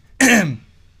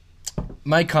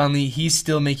 Mike Conley, he's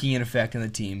still making an effect on the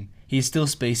team. He's still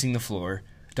spacing the floor.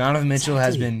 Donovan Mitchell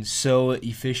has Exactly. been so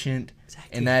efficient,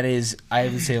 and that is, I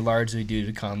would say, largely due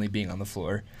to Conley being on the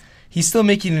floor. He's still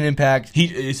making an impact.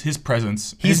 his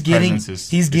presence. He's his getting presence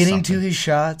is to something. his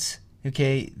shots.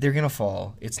 Okay, they're gonna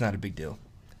fall. It's not a big deal.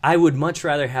 I would much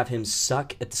rather have him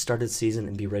suck at the start of the season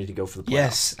and be ready to go for the playoffs.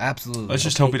 Yes, absolutely. Let's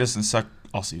just hope he doesn't suck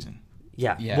all season.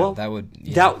 Yeah. Yeah, well, that would.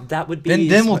 Yeah. that would be.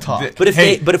 Then we'll talk. But if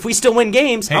Hey. but if we still win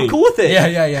games, I'm Hey. cool with it.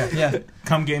 Yeah.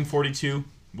 Come game 42,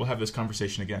 we'll have this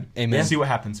conversation again. Amen. See what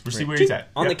happens. We'll see where he's at.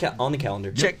 On Yep. on the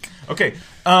calendar. Check. Okay.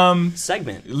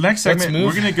 Segment. Next segment, move.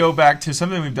 we're gonna go back to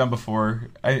something we've done before.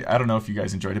 I don't know if you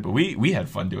guys enjoyed it, but we had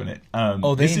fun doing it.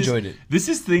 They enjoyed it. This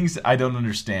is things I don't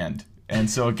understand, and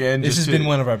so again, This just has been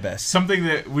one of our best. something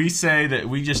that we say that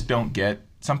we just don't get.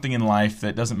 Something in life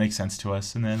that doesn't make sense to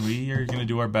us, and then we are going to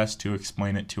do our best to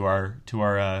explain it to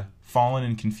our fallen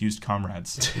and confused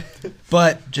comrades.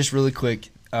 But just really quick,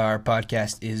 our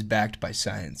podcast is backed by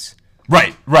science.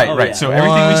 Right. Oh, yeah. So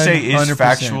everything we say is 100%.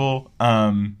 factual.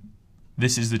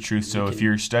 This is the truth. So We if can-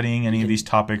 you're studying any of these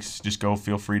topics, just go.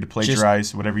 Feel free to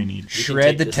plagiarize whatever you need. We can Shred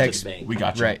take the this to text. bank. We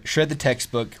got you. Right. Shred the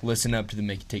textbook. Listen up to the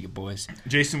Make It Take It boys.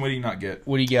 Jason, what do you not get?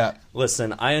 What do you got?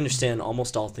 Listen, I understand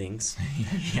almost all things.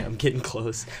 I'm getting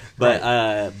close, but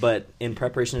in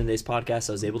preparation of today's podcast,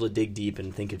 I was able to dig deep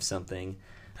and think of something.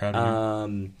 Proud of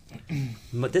you.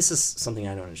 But this is something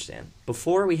I don't understand.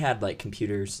 Before we had like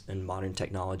computers and modern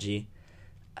technology,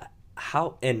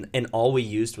 how and all we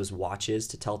used was watches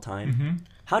to tell time. Mm-hmm.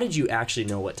 How did you actually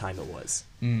know what time it was?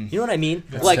 You know what I mean?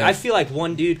 That's Like tough. I feel like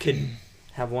one dude could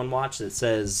have one watch that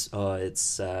says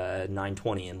it's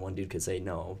 9:20, and one dude could say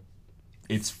no,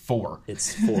 It's 4.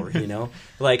 it's 4. You know,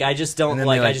 like I just don't And then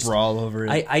like. they I just brawl over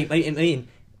it. I mean,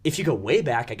 if you go way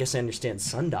back, I guess I understand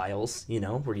sundials. You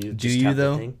know, where you just you, have the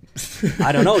though? thing.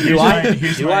 I don't know. Do I?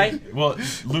 Do I? Well,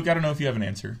 Luke, I don't know if you have an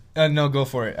answer. No, go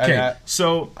for it. Okay,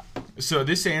 so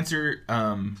this answer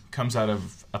comes out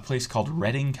of a place called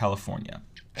Redding, California.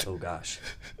 Oh gosh.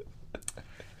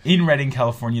 In Redding,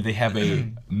 California, they have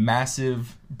a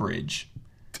massive bridge.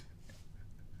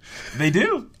 They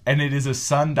do, and it is a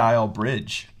sundial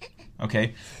bridge.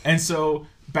 Okay, and so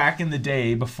back in the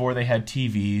day, before they had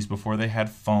TVs, before they had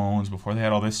phones, before they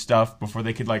had all this stuff, before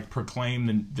they could like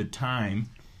proclaim the time,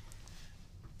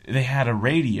 they had a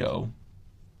radio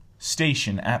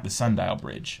station at the sundial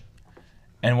bridge.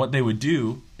 And what they would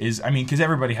do is, I mean, because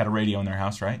everybody had a radio in their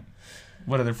house, right?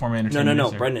 What other form of entertainment No,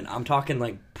 is there? Brendan. I'm talking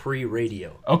like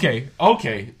pre-radio. Okay.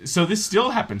 So this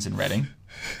still happens in Redding.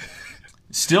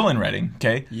 Still in Redding,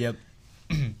 okay? Yep.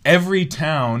 Every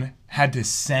town had to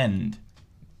send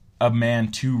a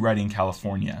man to Redding,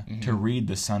 California to read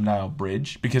the sundial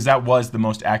bridge because that was the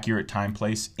most accurate time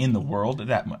place in the world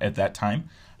at that time.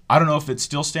 I don't know if it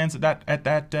still stands at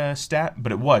that stat,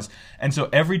 but it was. And so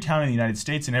every town in the United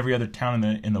States and every other town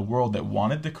in the world that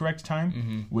wanted the correct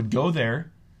time would go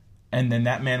there, and then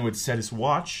that man would set his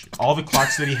watch, all the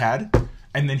clocks that he had,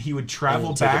 and then he would travel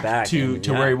And take it back back to and-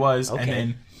 where he was,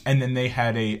 okay. and then they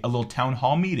had a little town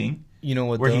hall meeting You know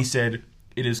what? where though? he said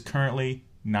it is currently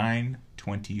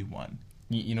 9:21.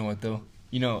 You know what though?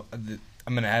 You know,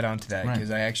 I'm gonna add on to that Right.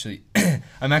 because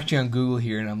I'm actually on Google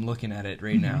here and I'm looking at it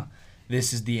right now.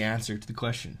 This is the answer to the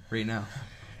question right now.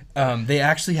 They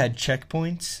actually had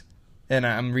checkpoints, and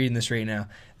I'm reading this right now.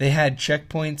 They had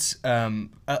checkpoints,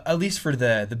 at least for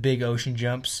the big ocean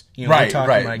jumps. You know, we're Right, talking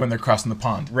right. like- When they're crossing the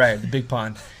pond. Right, the big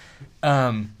pond.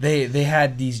 They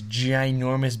had these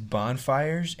ginormous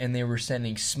bonfires, and they were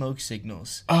sending smoke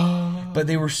signals. But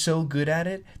they were so good at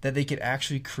it that they could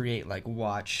actually create like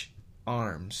watch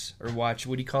arms or watch.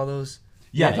 What do you call those?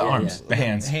 Yeah, Yeah, the yeah, arms, yeah. the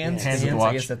hands, Hands. hands of the I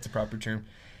watch. guess that's the proper term.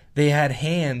 They had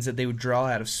hands that they would draw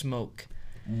out of smoke,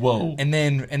 Whoa. and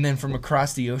then from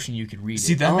across the ocean you could read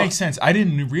See, it. that makes sense. I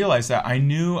didn't realize that. I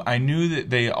knew that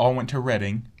they all went to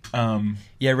Redding.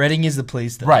 Yeah, Redding is the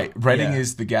place. Though. Right, Redding Yeah.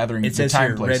 is the gathering. It the says time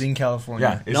here, place. Redding, California.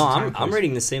 Yeah, it's No, the time I'm place.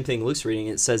 reading the same thing Luke's reading.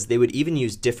 It says they would even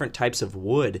use different types of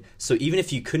wood. So even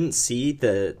if you couldn't see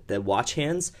the watch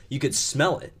hands, you could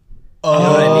smell it. Oh, You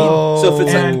know what I mean? So if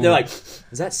it's And- like, they're like,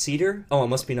 is that cedar? Oh, it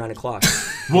must be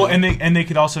 9:00. Well, and they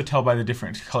could also tell by the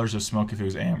different colors of smoke if it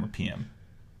was AM or PM.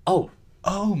 Oh,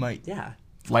 oh my. yeah.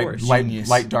 Of Light, course. Genius.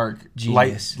 light, dark,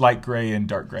 Genius. light gray and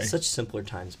dark gray. Such simpler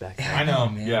times back then. I know.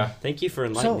 man. Yeah, Thank you for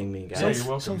enlightening me, guys. Yeah, you're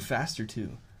welcome. So faster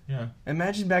too. yeah.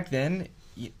 Imagine back then,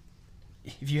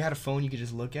 if you had a phone you could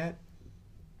just look at,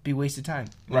 be a waste of time.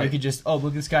 Right. You could just look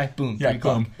at the sky, boom, Yeah, 3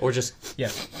 o'clock. boom. Or just Yeah.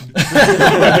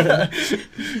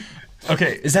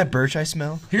 Okay, Is that birch I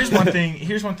smell? here's one thing.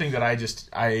 Here's one thing that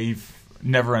I've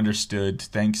never understood,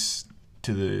 thanks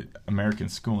to the American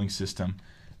schooling system.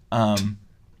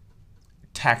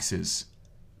 Taxes.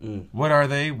 What are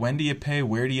they? When do you pay?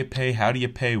 Where do you pay? How do you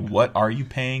pay? What are you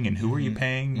paying? And who are you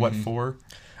paying? What for?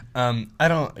 I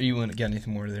don't. You want to get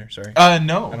anything more there? Sorry. No. I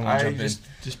don't wanna jump in.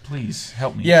 just please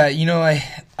help me. Yeah, you know,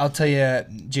 I'll tell you.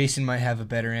 Jason might have a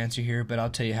better answer here, but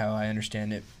I'll tell you how I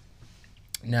understand it.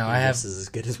 Now I have. this is as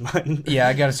good as mine. Yeah,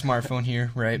 I got a smartphone here,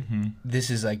 right? Mm-hmm.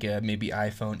 This is like a maybe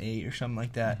iPhone 8 or something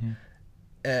like that.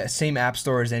 Same app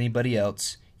store as anybody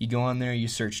else. You go on there, you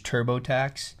search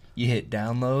TurboTax, you hit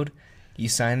download, you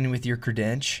sign in with your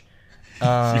credential.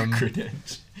 Your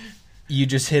credentials. You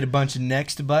just hit a bunch of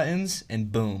next buttons,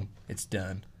 and boom, it's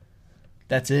done.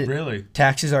 That's it. Really?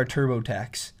 Taxes are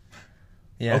TurboTax.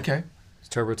 Yeah. Okay.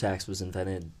 TurboTax was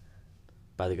invented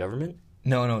by the government.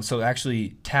 No. So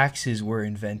actually, taxes were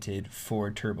invented for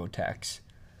TurboTax.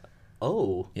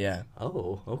 Oh, Yeah.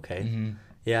 oh, okay. Mm-hmm.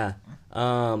 Yeah.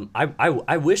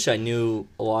 I wish I knew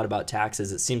a lot about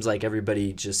taxes. It seems like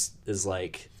everybody just is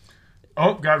like,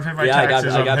 Oh, gotta pay my Yeah, I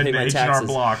taxes. gotta I'm pay heading my to H&R taxes.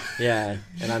 Block. yeah,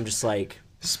 and I'm just like,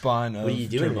 spawn of What are you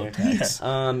doing there?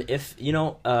 TurboTax. If you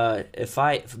know,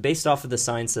 based off of the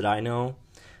science that I know,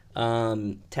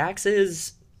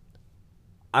 taxes,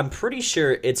 I'm pretty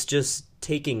sure it's just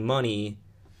taking money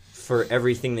for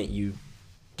everything that you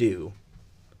do.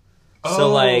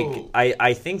 So like,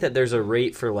 I think that there's a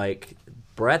rate for like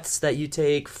breaths that you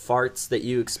take, farts that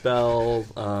you expel,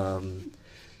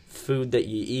 food that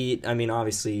you eat. I mean,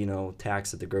 obviously, you know,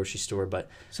 tax at the grocery store, but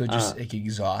So just like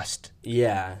exhaust,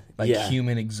 yeah, like yeah,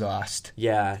 human exhaust.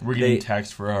 yeah. We're getting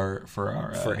taxed for our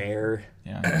for air,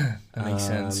 yeah. That makes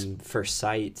sense. for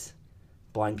sight.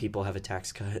 Blind people have a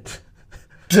tax cut.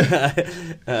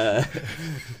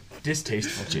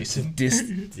 Distasteful, Jason.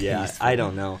 Yeah, I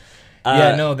don't know.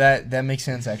 Yeah, no, that makes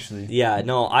sense actually. Yeah,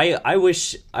 no, I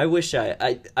wish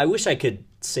I could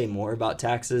say more about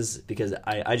taxes because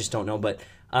I just don't know, but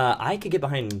I could get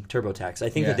behind TurboTax. I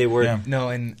think that they were Yeah. No,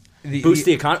 and boost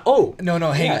the economy. Oh, No,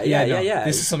 hang on. yeah, No. yeah.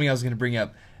 This is something I was going to bring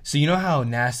up. So you know how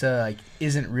NASA like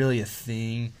isn't really a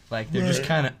thing? Like they're just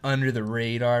kind of under the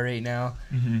radar right now.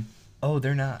 Mm-hmm. Oh,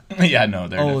 they're not. Yeah, no,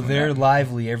 they're definitely They're not.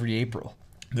 lively every April.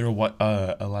 They're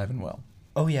alive and well.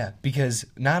 Oh yeah, because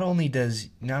not only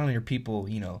are people,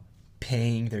 you know,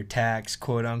 paying their tax,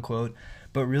 quote unquote,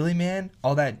 but really, man,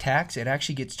 all that tax, it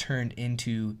actually gets turned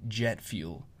into jet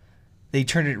fuel. They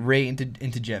turn it right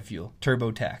into jet fuel,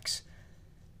 TurboTax.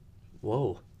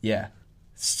 whoa. Yeah,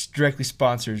 directly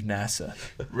sponsors NASA.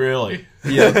 Really?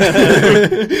 Yeah,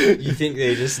 You think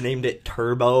they just named it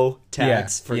Turbo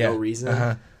Tax for no reason?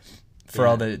 Uh-huh. For Yeah.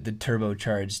 all the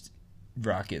turbocharged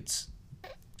rockets.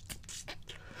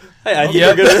 Hey, I think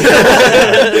we're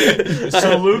gonna.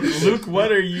 So Luke,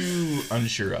 what are you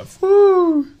unsure of?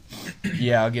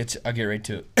 Yeah, I'll get right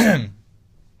to it.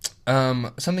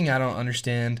 Something I don't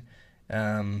understand.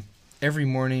 Every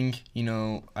morning, you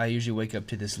know, I usually wake up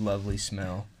to this lovely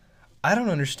smell. I don't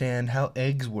understand how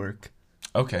eggs work,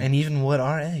 Okay. and even what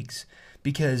are eggs,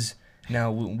 because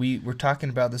now we were talking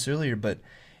about this earlier, but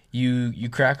you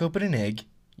crack open an egg,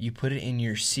 you put it in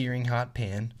your searing hot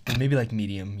pan, or maybe like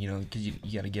medium, you know, because you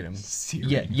got to get them.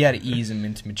 Yeah, you got to ease them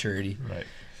into maturity. Right.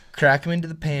 Crack them into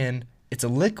the pan. It's a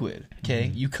liquid. Okay,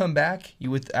 you come back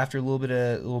after a little bit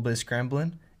of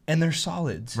scrambling, and they're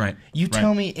solids. Right. You right.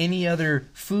 tell me any other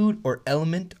food or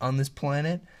element on this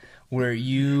planet where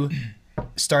you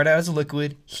start out as a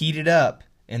liquid, heat it up,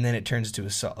 and then it turns into a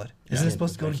solid. Isn't it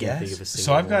supposed to go to gas?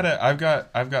 So I've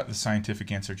got the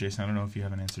scientific answer, Jason. I don't know if you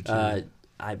have an answer to it.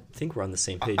 I think we're on the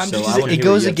same page. I'm so just I saying, wanna it hear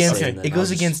goes what you have to against say, and then it I'll goes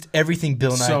just- against everything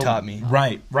Bill Nye taught me.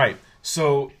 Right.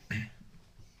 So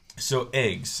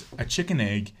eggs, a chicken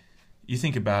egg, you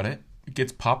think about it, it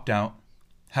gets popped out.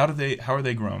 How are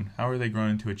they grown? How are they grown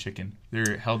into a chicken?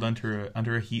 They're held under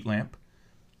a heat lamp,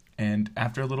 and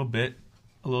after a little bit,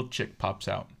 a little chick pops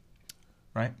out.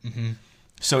 Right? Mm-hmm.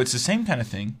 So it's the same kind of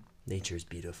thing. Nature's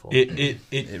beautiful. It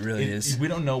really is. We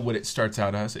don't know what it starts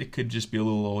out as. It could just be a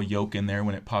little yolk in there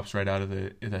when it pops right out of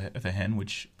the hen,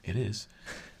 which it is,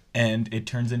 and it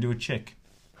turns into a chick.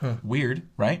 Huh. Weird,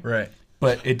 right? Right.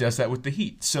 But it does that with the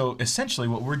heat. So essentially,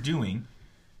 what we're doing,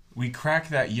 we crack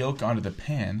that yolk onto the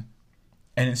pan,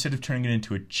 and instead of turning it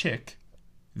into a chick,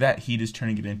 that heat is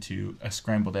turning it into a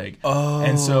scrambled egg. Oh.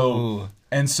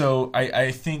 And so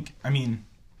I think, I mean,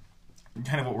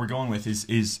 kind of what we're going with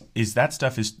is that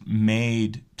stuff is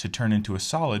made to turn into a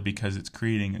solid because it's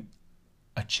creating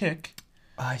a chick.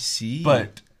 I see.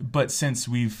 But since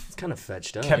we've It's kind of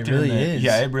fetched up. kept It really in the, is.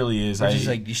 yeah, it really is. Which is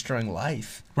like destroying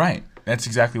life. Right. That's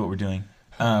exactly what we're doing.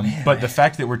 Man. But the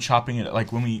fact that we're chopping it,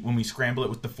 like when we scramble it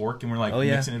with the fork and we're like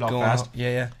mixing it all Going fast,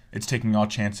 Yeah. it's taking all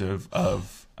chance of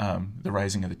the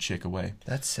rising of the chick away.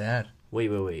 That's sad.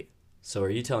 Wait. So are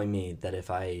you telling me that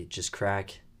if I just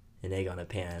crack an egg on a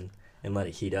pan and let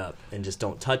it heat up and just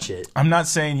don't touch it, I'm not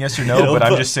saying yes or no, but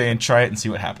I'm just saying try it and see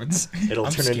what happens. it'll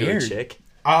I'm turn into a scared. chick?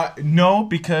 No,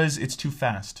 because it's too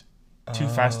fast. Too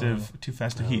fast to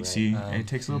heat. right. See, it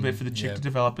takes a little bit for the chick to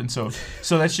develop, and so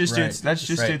that's just Right. its that's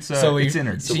just Right. its So its you're-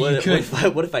 innards. So what, you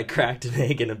what could- if I cracked an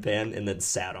egg in a pan and then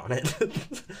sat on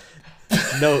it?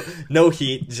 no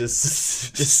heat, just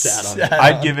sat on it.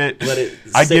 I'd give it. Let it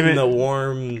I'd sit give in it the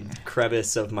warm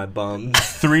crevice of my bum.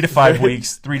 3 to 5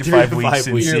 weeks. 3 to 5 weeks,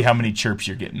 and weeks. see how many chirps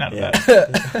you're getting out of Yeah.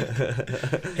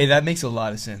 that. Hey, that makes a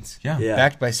lot of sense. Yeah. Yeah.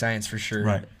 Backed by science for sure.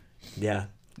 Right. Yeah.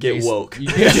 Get Yes. woke.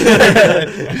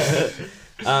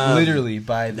 Literally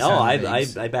by the No, sound of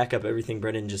eggs. I back up everything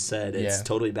Brendan just said. It's Yeah.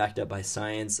 totally backed up by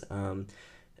science.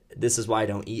 This is why I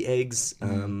don't eat eggs.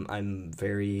 Mm-hmm. I'm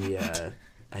very.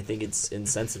 I think it's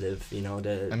insensitive. You know,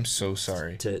 I'm so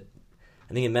sorry.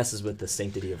 I think it messes with the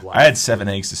sanctity of life. I had 7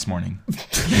 eggs this morning. I'm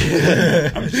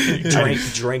just kidding.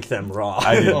 drank them raw.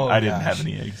 I didn't. Oh, I didn't gosh. have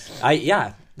any eggs.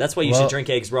 I That's why you Well- should drink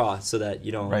eggs raw so that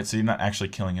you don't. Right, so you're not actually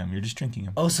killing them. You're just drinking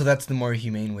them. Oh, so that's the more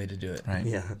humane way to do it. Right.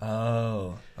 Yeah.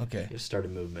 Oh, okay. You start a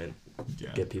movement. Yeah.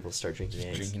 Get people to start drinking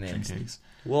eggs. Drinking Drink eggs. eggs.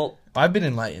 Well, I've been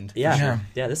enlightened. yeah. Yeah.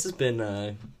 Yeah, this has been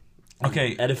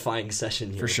Okay, edifying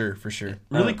session here. For sure, for sure.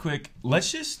 really quick,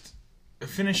 let's just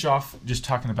finish off just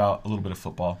talking about a little bit of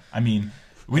football. I mean,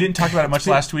 we didn't talk about it much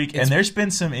last week, and there's been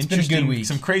some been a good interesting, week.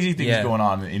 some crazy things Yeah. going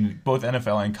on in both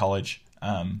NFL and college.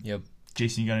 Yep.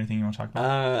 Jason, you got anything you want to talk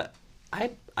about?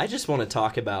 I just want to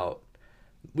talk about.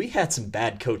 We had some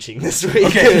bad coaching this week.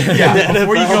 Okay, yeah. in the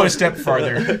Before you NFL. go a step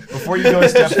farther,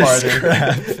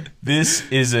 this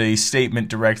is a statement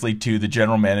directly to the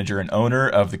general manager and owner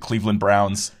of the Cleveland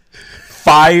Browns.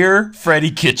 Fire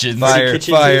Freddie Kitchens. Fire.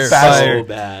 Kitchens is fire. so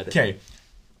bad. Okay,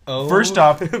 Oh. first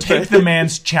off, take the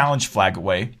man's challenge flag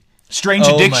away. Strange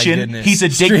Oh, my addiction. goodness. He's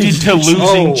addicted Strange to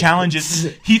losing Oh. challenges.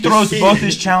 He throws both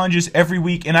his challenges every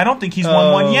week, and I don't think he's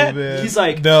won one yet. Man. He's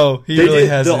like, no, he they really did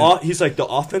hasn't. he's like, the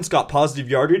offense got positive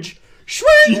yardage.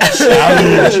 Swing!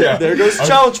 Challenge. There goes the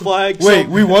challenge flag. Wait, So-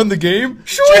 we won the game?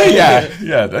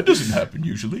 Yeah, that doesn't happen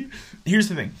usually. Here's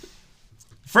the thing: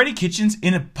 Freddie Kitchens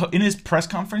in his press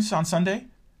conference on Sunday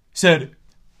said,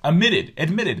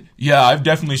 admitted, yeah, I've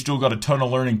definitely still got a ton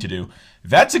of learning to do.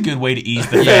 That's a good way to ease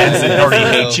the fans that already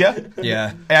hate you.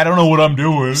 Yeah. I don't know what I'm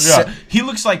doing. Yeah. He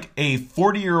looks like a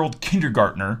 40-year-old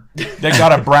kindergartner that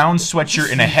got a brown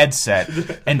sweatshirt and a headset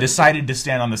and decided to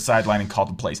stand on the sideline and call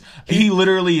the plays. He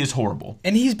literally is horrible.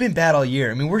 And he's been bad all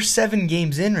year. I mean, we're 7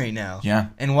 games in right now. Yeah.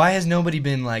 And why has nobody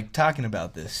been, like, talking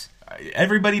about this?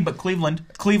 Everybody but Cleveland.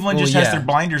 Cleveland Well, just has yeah. their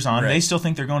blinders on. Right. They still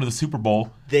think they're going to the Super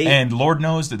Bowl. They- and Lord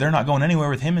knows that they're not going anywhere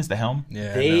with him as the helm.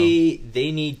 Yeah. They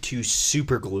need to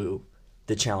super glue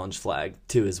the challenge flag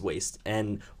to his waist,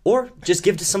 or just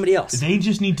give to somebody else. They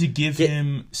just need to give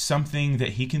him something that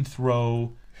he can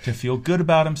throw to feel good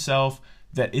about himself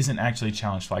that isn't actually a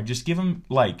challenge flag. Just give him,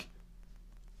 like,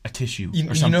 a tissue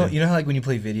or something. You know how, like, when you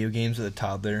play video games with a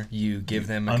toddler, you give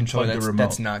them a Unplug controller the that's, remote.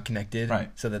 that's not connected, Right.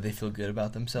 so that they feel good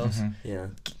about themselves. Yeah.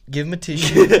 Give him a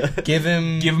tissue. give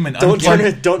him an Don't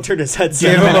unplugged turn his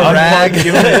headset Give him on. a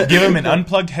rag. give him an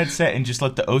unplugged headset and just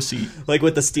let the OC. Like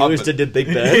what the Steelers did to Big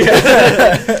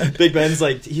Ben. Big Ben's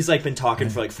like, he's like been talking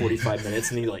for like 45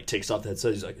 minutes, and he like takes off the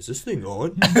headset. He's like, "Is this thing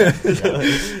on?"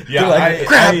 Yeah, like,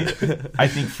 I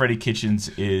think Freddie Kitchens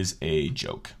is a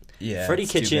joke. Yeah, Freddie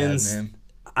it's too bad, Kitchens. man.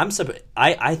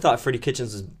 I thought Freddie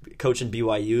Kitchens was coaching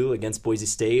BYU against Boise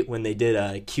State when they did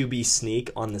a QB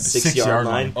sneak on the 6-yard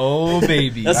line. Oh,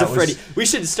 baby. That's That a was- Freddie. We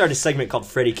should start a segment called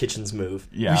Freddie Kitchens Move.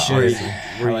 Yeah, We should. honestly.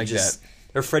 Where I you like just,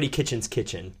 that. or Freddie Kitchen's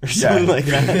Kitchen or Yeah. something like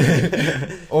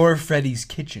that. Or Freddie's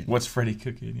Kitchen. What's Freddie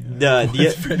cooking? Yeah.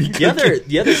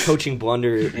 The other coaching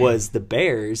blunder was the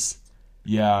Bears.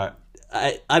 Yeah.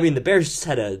 I mean, the Bears just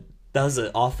had that was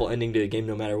an awful ending to a game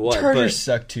no matter what. Chargers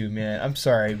suck too, man. I'm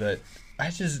sorry, but I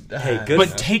just Hey, good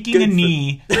But taking Good a for-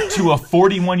 knee to a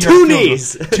 41-yard Two field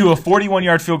knees. goal, to a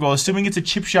 41-yard field goal, assuming it's a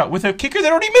chip shot with a kicker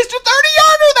that already missed a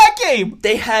 30-yarder that game.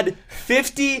 They had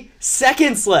 50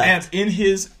 seconds left. And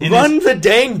in Run his the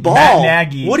dang ball. Matt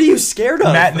Nagy- What are you scared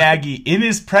of? Matt Nagy in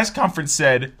his press conference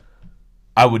said,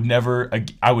 I would never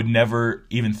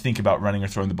even think about running or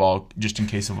throwing the ball just in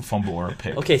case of a fumble or a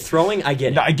pick. Okay, throwing, I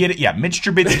get it. No, I get it. Yeah, Mitch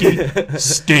Trubisky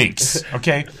stinks.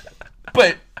 Okay,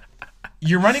 but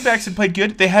your running backs have played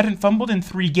good. They hadn't fumbled in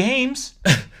 3 games.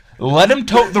 Let him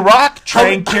tote the rock. Try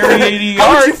and carry 80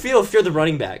 How would you yards. feel if you're the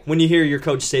running back when you hear your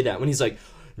coach say that? When he's like,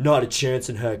 "Not a chance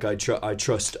in heck. I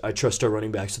trust our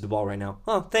running backs with the ball right now."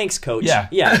 Oh, thanks, coach.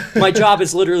 Yeah. My job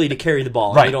is literally to carry the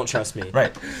ball. Right. And you don't trust me.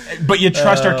 Right, but you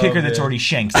trust our kicker that's man. already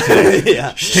shanked too,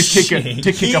 Yeah. to kick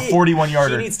a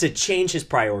 41-yarder. He needs to change his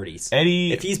priorities.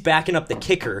 Eddie, If he's backing up the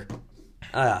kicker,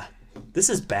 this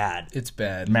is bad. it's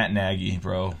bad. Matt Nagy,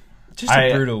 bro, Just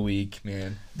a brutal week,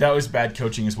 man. that was bad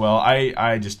coaching as well.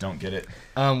 I just don't get it.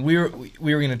 We were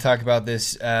going to talk about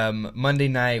this Monday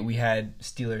night. We had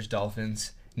Steelers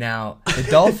Dolphins. Now the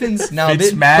Dolphins. Now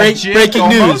Fitzmagic breaking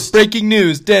news. almost. Breaking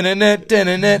news. Dun-dun-dun,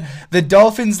 dun-dun-dun. The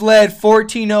Dolphins led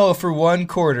 14-0 for one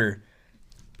quarter.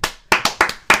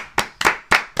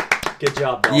 Good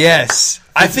job, Dolphins. Yes,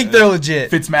 I think they're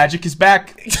legit. Fitzmagic is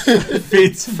back. For a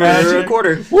Fitzmagic.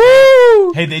 quarter.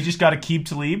 Woo! Hey, they just got Aqib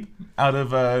Talib out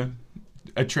of a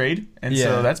trade, and Yeah.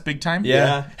 so that's big time.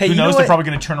 Yeah. Hey, Who you know knows? They're what? probably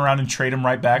going to turn around and trade him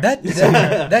right back.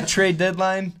 That trade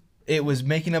deadline, it was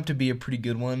making up to be a pretty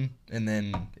good one, and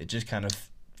then it just kind of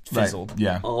Right. fizzled.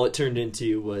 Yeah. All it turned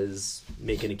into was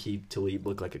making Aqib Talib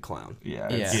look like a clown. Yeah.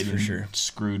 Yeah, it's getting for sure.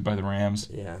 Screwed by the Rams.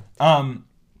 Yeah.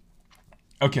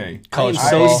 Okay. College I'm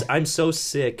football. I'm so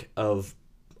sick of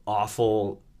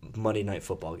awful Monday Night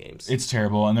Football games. It's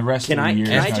terrible, and the rest Can of I- the year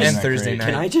can is I not just- even that Thursday great. night.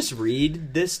 Can I just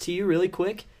read this to you really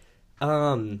quick?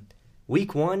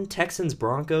 Week 1, Texans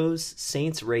Broncos,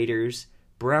 Saints Raiders,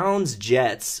 Browns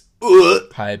Jets,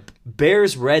 Hype.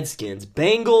 Bears Redskins,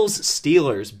 Bengals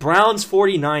Steelers, Browns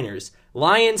 49ers,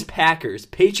 Lions Packers,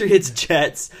 Patriots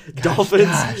Jets, Dolphins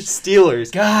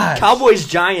Steelers, Gosh. Cowboys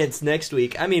Giants next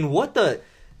week. I mean, what the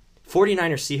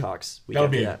 49ers Seahawks. We That'll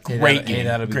got be that. a Hey, great that'll- hey, game.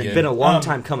 that'll be Great good. game. Been a long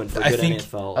time coming for I good think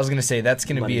NFL. I was gonna say that's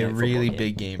gonna Monday be a Night really Football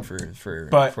big game for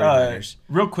But 49ers.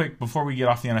 real quick, before we get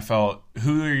off the NFL,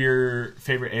 who are your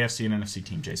favorite AFC and NFC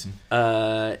team, Jason?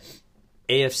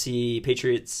 AFC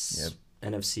Patriots,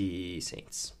 Yep. NFC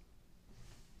Saints.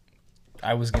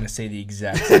 I was gonna say the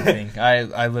exact same thing.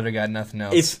 I literally got nothing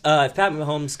else. If Pat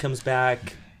Mahomes comes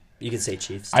back, you can say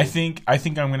Chiefs. I too. think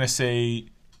I'm gonna say,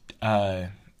 I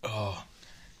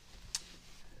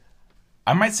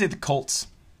might say the Colts.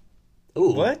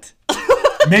 Ooh. what?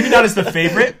 Maybe not as the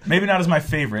favorite. Maybe not as my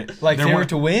favorite. Like They're favorite one-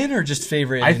 to win or just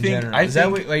favorite I in think- general? I Is that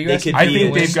think what are you they asking? could I be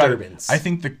think a they've got. disturbance. I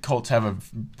think the Colts have a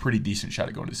pretty decent shot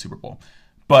at going to the Super Bowl.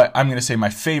 But I'm gonna say my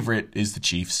favorite is the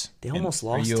Chiefs. They almost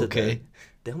Are lost you to okay?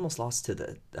 They almost lost to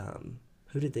the.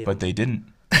 Who did they? But they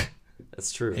didn't.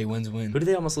 That's true. Hey, wins win. Who did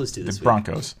they almost lose to The this week?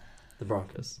 Broncos. The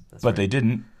Broncos. That's But right. they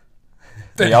didn't.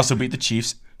 They also beat the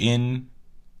Chiefs in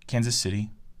Kansas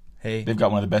City. Hey, They've got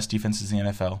one of the best defenses in the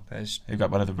NFL. that's, They've got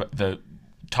one of the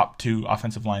top 2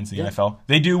 offensive lines in the Yeah. NFL.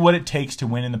 They do what it takes to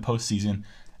win in the postseason,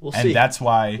 We'll and see. that's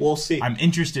why We'll see. I'm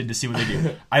interested to see what they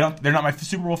do. They're not my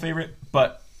Super Bowl favorite,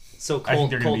 but So I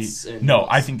think they're going Colts to be. and No,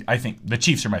 I think the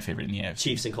Chiefs are my favorite in the AFC.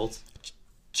 Chiefs and Colts.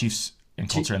 Chiefs and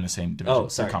Colts are in the same division, Oh,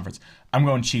 sorry. conference. I'm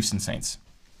going Chiefs and Saints.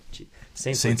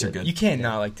 Saints are good. you can't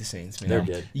not like the Saints, man. They're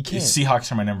good. You can't.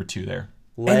 Seahawks are my number 2 there.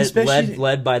 Led, especially-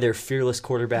 led by their fearless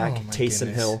quarterback Oh, my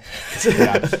Taysom goodness. Hill.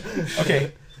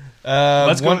 Okay,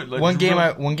 Let's go- One game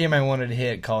I wanted to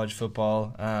hit college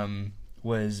football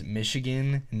was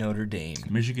Michigan Notre Dame.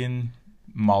 Michigan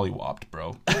mollywopped,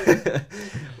 bro.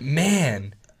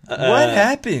 Man, what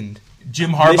happened?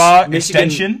 Jim Harbaugh Michigan-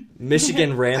 extension.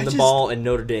 Michigan ran I the just- ball and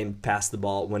Notre Dame passed the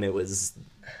ball when it was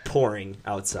pouring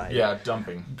outside. Yeah,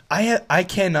 dumping. I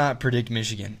cannot predict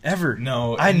Michigan ever.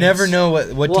 No, I and never it's- know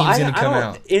what Well, team's I gonna come don't-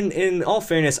 out. In all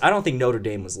fairness, I don't think Notre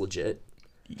Dame was legit.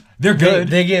 They're good.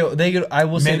 They get. I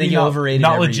will say Maybe they get not, overrated.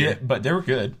 Not every legit, year. but they were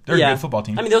good. They're a good football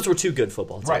team. I mean, those were two good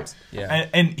football teams. Right. Yeah.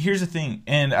 And here's the thing,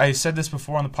 and I said this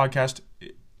before on the podcast.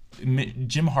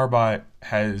 Jim Harbaugh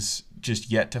has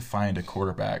just yet to find a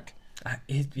quarterback.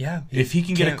 If he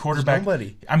can get a quarterback,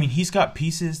 nobody. I mean, he's got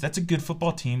pieces. That's a good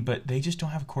football team, but they just don't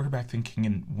have a quarterback that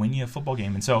can win you a football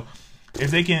game. And so, if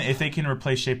they can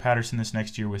replace Shea Patterson this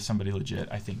next year with somebody legit,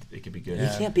 I think they could be good. You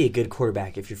can't be a good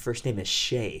quarterback if your first name is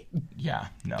Shea. Yeah.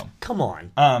 No. Come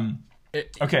on.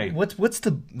 Okay. What's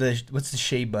the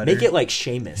shea butter? Make it like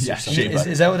Seamus Yeah, or something. Shea is, butter.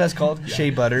 is that what that's called? Shea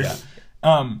butter.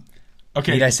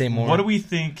 Okay. Need I say more? What do we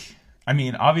think? I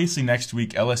mean, obviously next week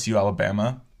LSU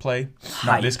Alabama play. Not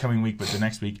Hype. this coming week, but the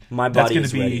next week. My That's body going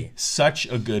is to be ready. such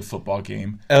a good football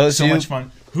game. LSU. So much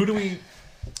fun. Who do we?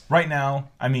 Right now,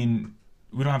 I mean,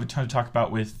 we don't have a ton to talk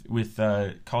about with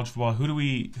college football. Who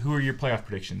are your playoff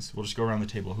predictions? We'll just go around the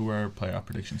table. Who are our playoff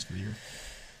predictions for the year?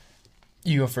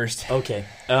 You go first. Okay.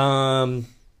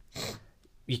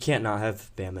 You can't not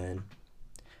have Bama in.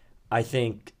 I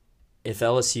think if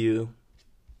LSU,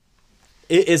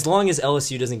 as long as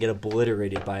LSU doesn't get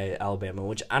obliterated by Alabama,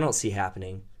 which I don't see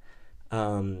happening,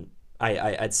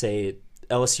 I'd say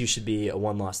LSU should be a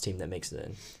one-loss team that makes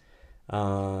it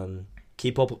in.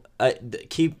 Keep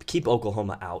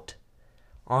Oklahoma out.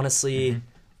 Honestly,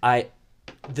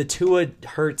 the Tua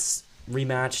Hurts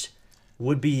rematch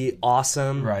would be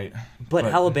awesome, Right. But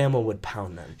Alabama would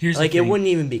pound them. Here's the like it thing. wouldn't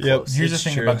even be close. Here's the It's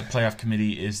thing true. about the playoff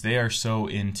committee is they are so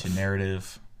into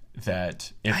narrative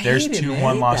that if I there's hate it, two man.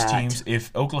 one-loss That. teams,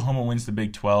 if Oklahoma wins the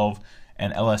Big 12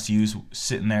 and LSU's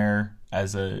sitting there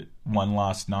as a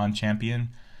one-loss non-champion,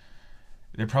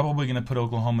 they're probably going to put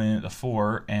Oklahoma in at the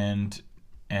 4 and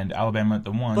Alabama at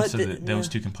the 1 But so the- that those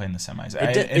yeah. two can play in the semis.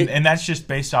 It- And that's just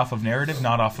based off of narrative,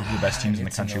 not off of the best teams in the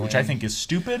It's country, which I annoying. think is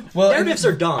stupid. Well, Narratives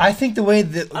are dumb. I think the way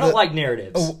that I don't like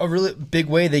narratives. a really big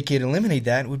way they could eliminate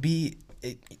that would be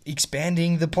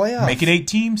expanding the playoff. Make it 8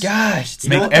 teams. Gosh, it's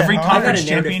Make not every that I hard. got a conference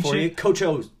narrative for you. championship. Coach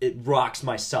O, it rocks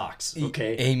my socks.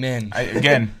 Okay. Amen.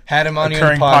 Again, Had him on your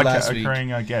occurring pod podcast, last week.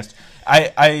 occurring guest.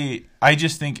 I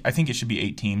just think it should be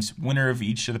 8 teams, winner of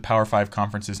each of the Power 5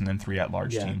 conferences, and then 3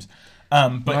 at-large Yeah. teams.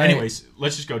 But Right. anyways,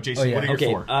 let's just go, Jason. Oh, yeah. What are your Okay.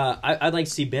 4? I'd like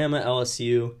to see Bama,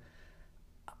 LSU,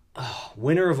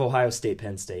 winner of Ohio State,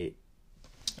 Penn State.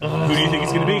 Who do you think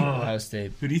it's going to be? Ohio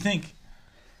State. Who do you think?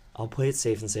 I'll play it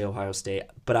safe and say Ohio State,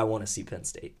 but I want to see Penn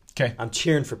State. Okay. I'm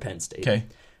cheering for Penn State. Okay.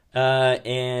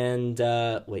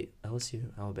 Wait, LSU,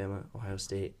 Alabama, Ohio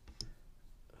State.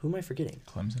 Who am I forgetting?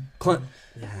 Clemson.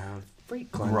 Yeah,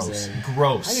 freak Clemson.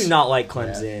 Gross. I do not like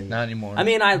Clemson. Not anymore. I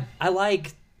mean, I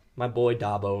like my boy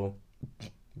Dabo.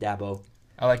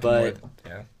 I like but it more.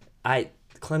 Yeah.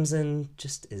 Clemson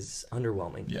just is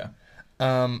underwhelming. Yeah.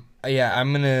 Yeah,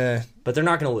 I'm gonna. But they're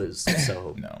not going to lose,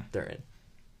 so No. they're in.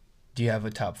 Do you have a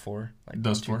top four? Like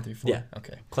Those 1, 2, four? 3, 4? Yeah.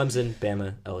 Okay. Clemson,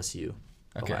 Bama, LSU,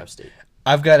 Okay. Ohio State.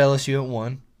 I've got LSU at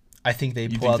 1. I think they You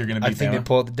pull think out. they're gonna I beat think they Bama?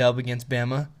 pull out the dub against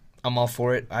Bama. I'm all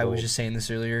for it. I was Bold. just saying this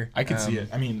earlier. I could see it.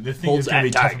 I mean, the thing Hold that's going to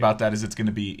be that tough tiger. about that is it's going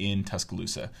to be in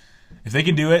Tuscaloosa. If they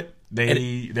can do it,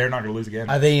 they're not going to lose again.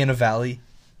 Are they in a valley?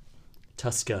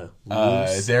 Tuscaloosa.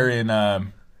 They're in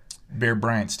Bear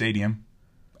Bryant Stadium.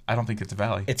 I don't think it's a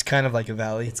valley. It's kind of like a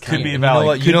valley. It's Could kind be a of.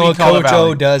 valley. You know what Could be called a Coach O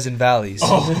valley. does in valleys.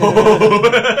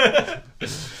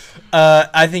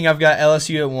 I think I've got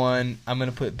LSU at 1. I'm going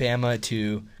to put Bama at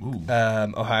 2. Ooh.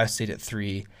 Ohio State at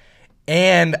 3.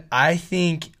 And I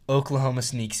think Oklahoma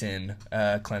sneaks in.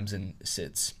 Clemson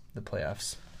sits the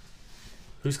playoffs.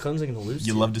 Who's Clemson going to lose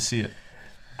You to? love to see it.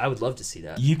 I would love to see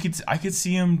that. I could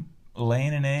see them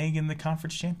laying an egg in the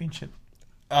conference championship.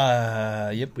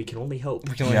 Yep. We can only hope.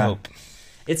 We can only Yeah. hope.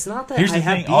 It's not that Here's I the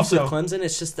have thing, beef also- with Clemson.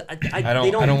 It's just that I don't.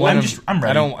 they I don't win. want I'm them.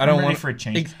 ready. I don't I'm ready want for a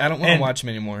change. I don't want And to watch them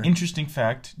anymore. Interesting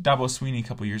fact: Dabo Sweeney a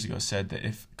couple years ago said that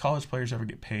if college players ever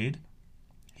get paid,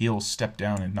 he'll step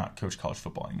down and not coach college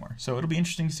football anymore. So it'll be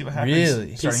interesting to see what happens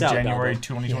Really? starting Peace out, January Dabo.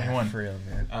 2021. Yeah, for real,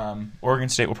 man. Oregon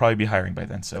State will probably be hiring by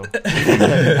then, so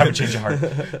haven't changed of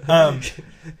heart.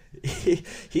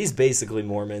 He's basically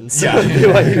Mormon, so Yeah. I feel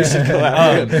like you should go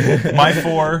after him.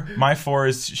 My four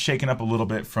is shaken up a little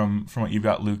bit from what you've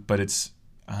got, Luke, but it's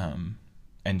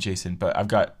and Jason. But I've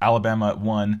got Alabama at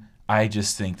 1. I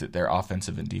just think that their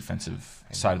offensive and defensive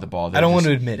side of the ball. I don't want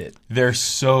to admit it. They're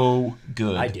so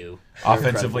good. I do. They're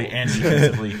Offensively incredible. and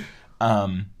defensively.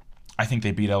 I think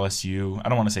they beat LSU. I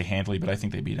don't want to say handily, but I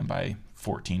think they beat them by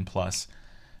 14 plus.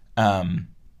 So I'm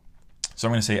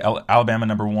going to say Alabama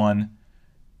number 1,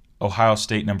 Ohio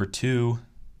State number 2,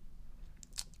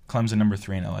 Clemson number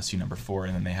 3, and LSU number 4,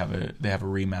 and then they have a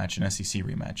rematch, an SEC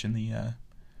rematch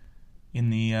in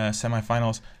the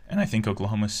semifinals, and I think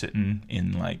Oklahoma's sitting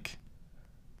in like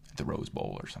the Rose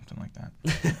Bowl or something like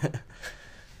that.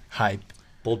 Hype.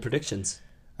 Bold predictions.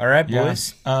 All right, Yeah.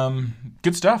 boys.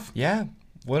 Good stuff. Yeah.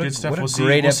 What Good a, stuff. what a We'll see.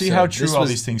 great We'll see episode. how true This all was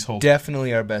these things hold.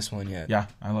 Definitely our best one yet. Yeah,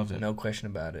 I loved it. No question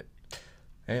about it.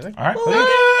 Anyway. All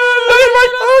right.